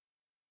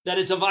 that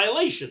it's a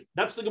violation.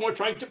 That's the Gemara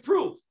trying to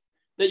prove.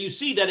 That you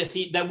see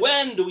that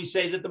when do we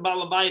say that the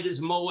Balabait is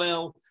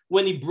Moel?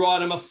 When he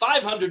brought him a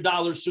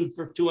 $500 suit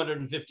for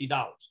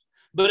 $250.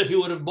 But if he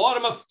would have bought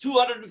him a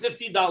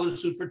 $250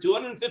 suit for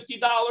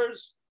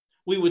 $250,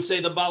 we would say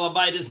the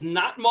Balabait is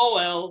not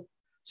Moel.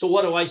 So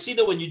what do I see?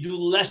 That when you do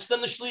less than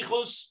the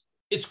Shlichus,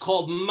 it's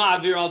called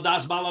Ma'avir al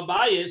Das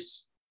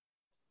Balabayis.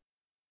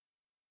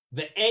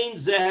 The Ein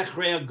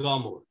Zehechrea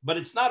Gomur. But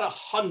it's not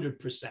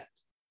 100%.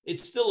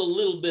 It's still a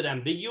little bit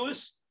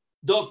ambiguous.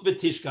 Dok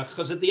v'tishkach.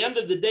 Because at the end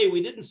of the day,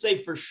 we didn't say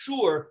for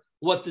sure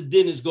what the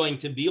din is going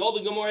to be. All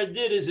the Gemara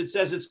did is it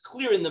says it's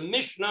clear in the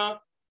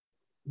Mishnah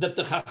that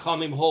the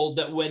Chachamim hold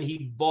that when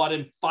he bought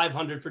him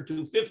 500 for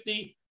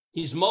 250,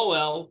 he's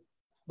Moel,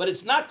 but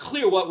it's not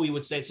clear what we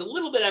would say. It's a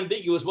little bit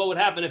ambiguous what would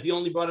happen if he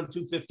only bought him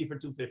 250 for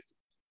 250.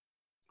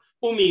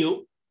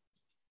 Umiyu,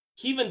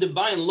 Kivan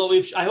Debayan Lo.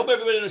 I hope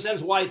everybody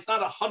understands why it's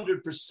not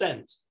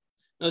 100%.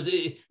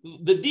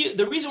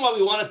 The reason why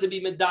we want it to be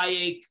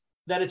Medayek,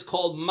 that it's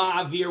called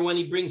Ma'avir when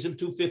he brings him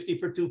 250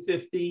 for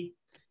 250,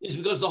 is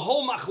because the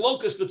whole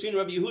machlokas between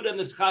Rabbi Yehuda and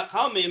the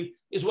Chachamim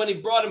is when he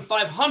brought him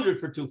 500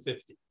 for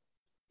 250.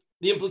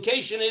 The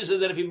implication is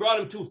that if he brought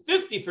him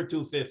 250 for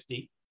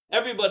 250,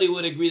 everybody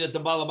would agree that the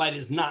Balabait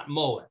is not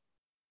Moed.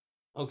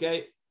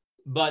 Okay?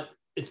 But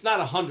it's not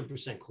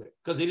 100% clear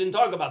because he didn't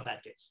talk about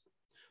that case.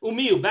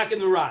 Umiyu, back in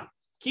the Ran.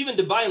 Kivan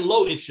Debayan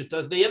Lo Ifshita.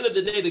 At the end of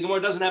the day, the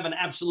Gemara doesn't have an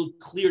absolute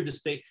clear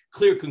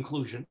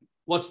conclusion.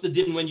 What's the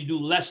din when you do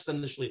less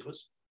than the Shlichus?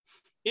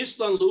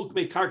 Islan Lu'uk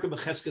Me Karka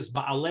Becheskes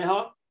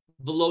Ba'aleha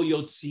V'lo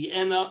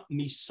Yotziena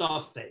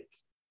Misafek.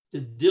 The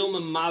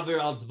Dilma Maver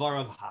Al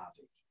Dvarav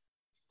Havi.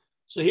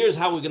 So here's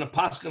how we're going to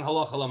paskin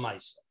halacha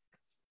l'maisa.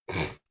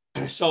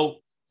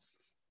 So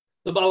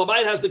the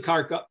Balabait has the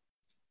karka,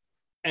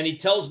 and he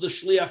tells the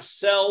shliach,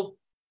 sell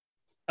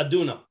a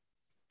dunam.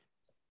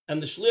 And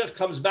the shliach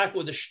comes back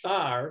with a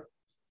shtar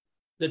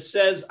that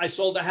says, I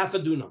sold a half a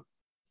dunam.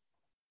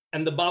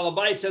 And the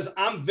Balabait says,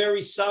 I'm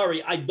very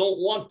sorry, I don't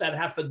want that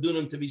half a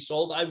dunam to be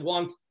sold. I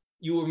want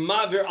your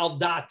maver al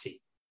dati.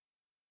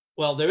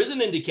 Well, there is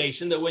an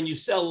indication that when you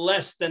sell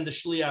less than the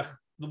shliach,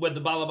 what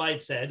the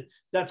Balabait said,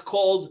 that's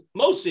called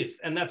Mosif,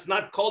 and that's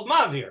not called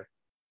Mavir.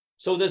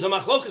 So there's a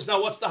machlokas now.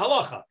 What's the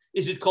halacha?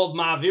 Is it called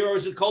Mavir or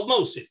is it called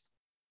Mosif?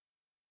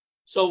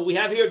 So we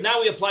have here,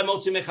 now we apply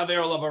Motzi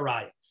Mechaver Olav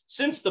Araya.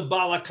 Since the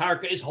Bala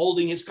Karka is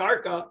holding his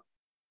Karka,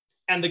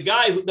 and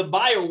the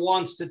buyer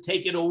wants to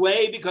take it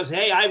away because,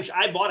 hey,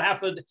 I bought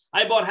half a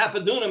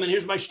dunam, and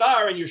here's my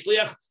shtar, and your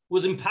shliach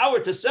was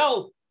empowered to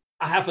sell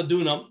a half a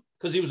dunam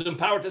because he was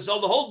empowered to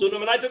sell the whole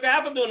dunam, and I took a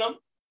half a dunam.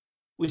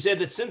 We said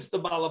that since the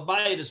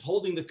Balabayit is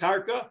holding the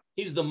karka,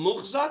 he's the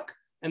muhzak,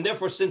 and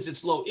therefore, since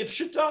it's low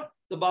ifshita,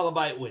 the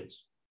Balabayit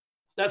wins.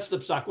 That's the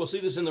psak. We'll see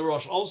this in the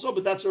Rosh also,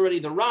 but that's already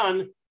the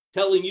Ran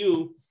telling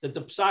you that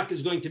the psak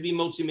is going to be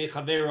motzi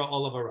mechavera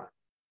olav aray.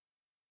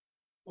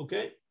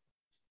 Okay?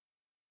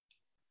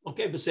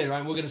 Okay, Beseir,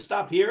 we're going to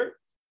stop here,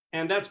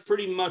 and that's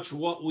pretty much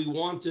what we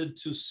wanted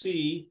to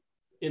see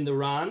in the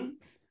Ran.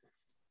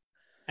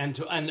 And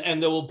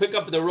then we'll pick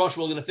up the Rosh.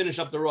 We're going to finish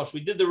up the Rosh.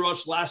 We did the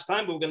Rosh last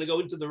time, but we're going to go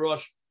into the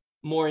Rosh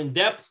more in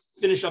depth,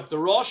 finish up the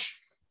Rosh.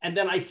 And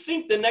then I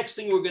think the next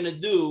thing we're going to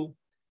do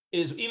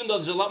is, even though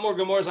there's a lot more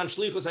Gemaras on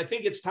Shlichus, I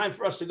think it's time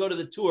for us to go to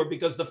the tour,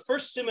 because the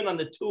first siman on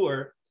the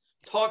tour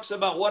talks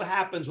about what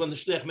happens when the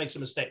Shliach makes a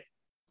mistake.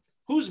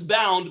 Who's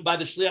bound by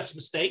the Shliach's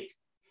mistake?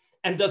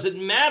 And does it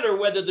matter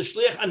whether the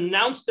Shliach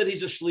announced that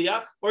he's a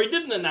Shliach or he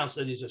didn't announce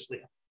that he's a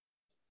Shliach?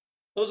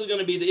 Those are going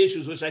to be the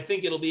issues, which I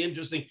think it'll be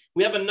interesting.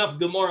 We have enough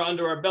Gemara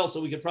under our belt,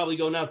 so we could probably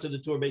go now to the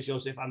tour Beis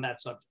Yosef on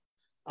that subject.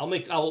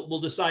 We'll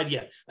decide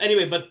yet.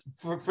 Anyway, but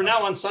for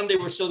now on Sunday,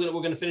 we're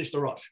going to finish the Rosh.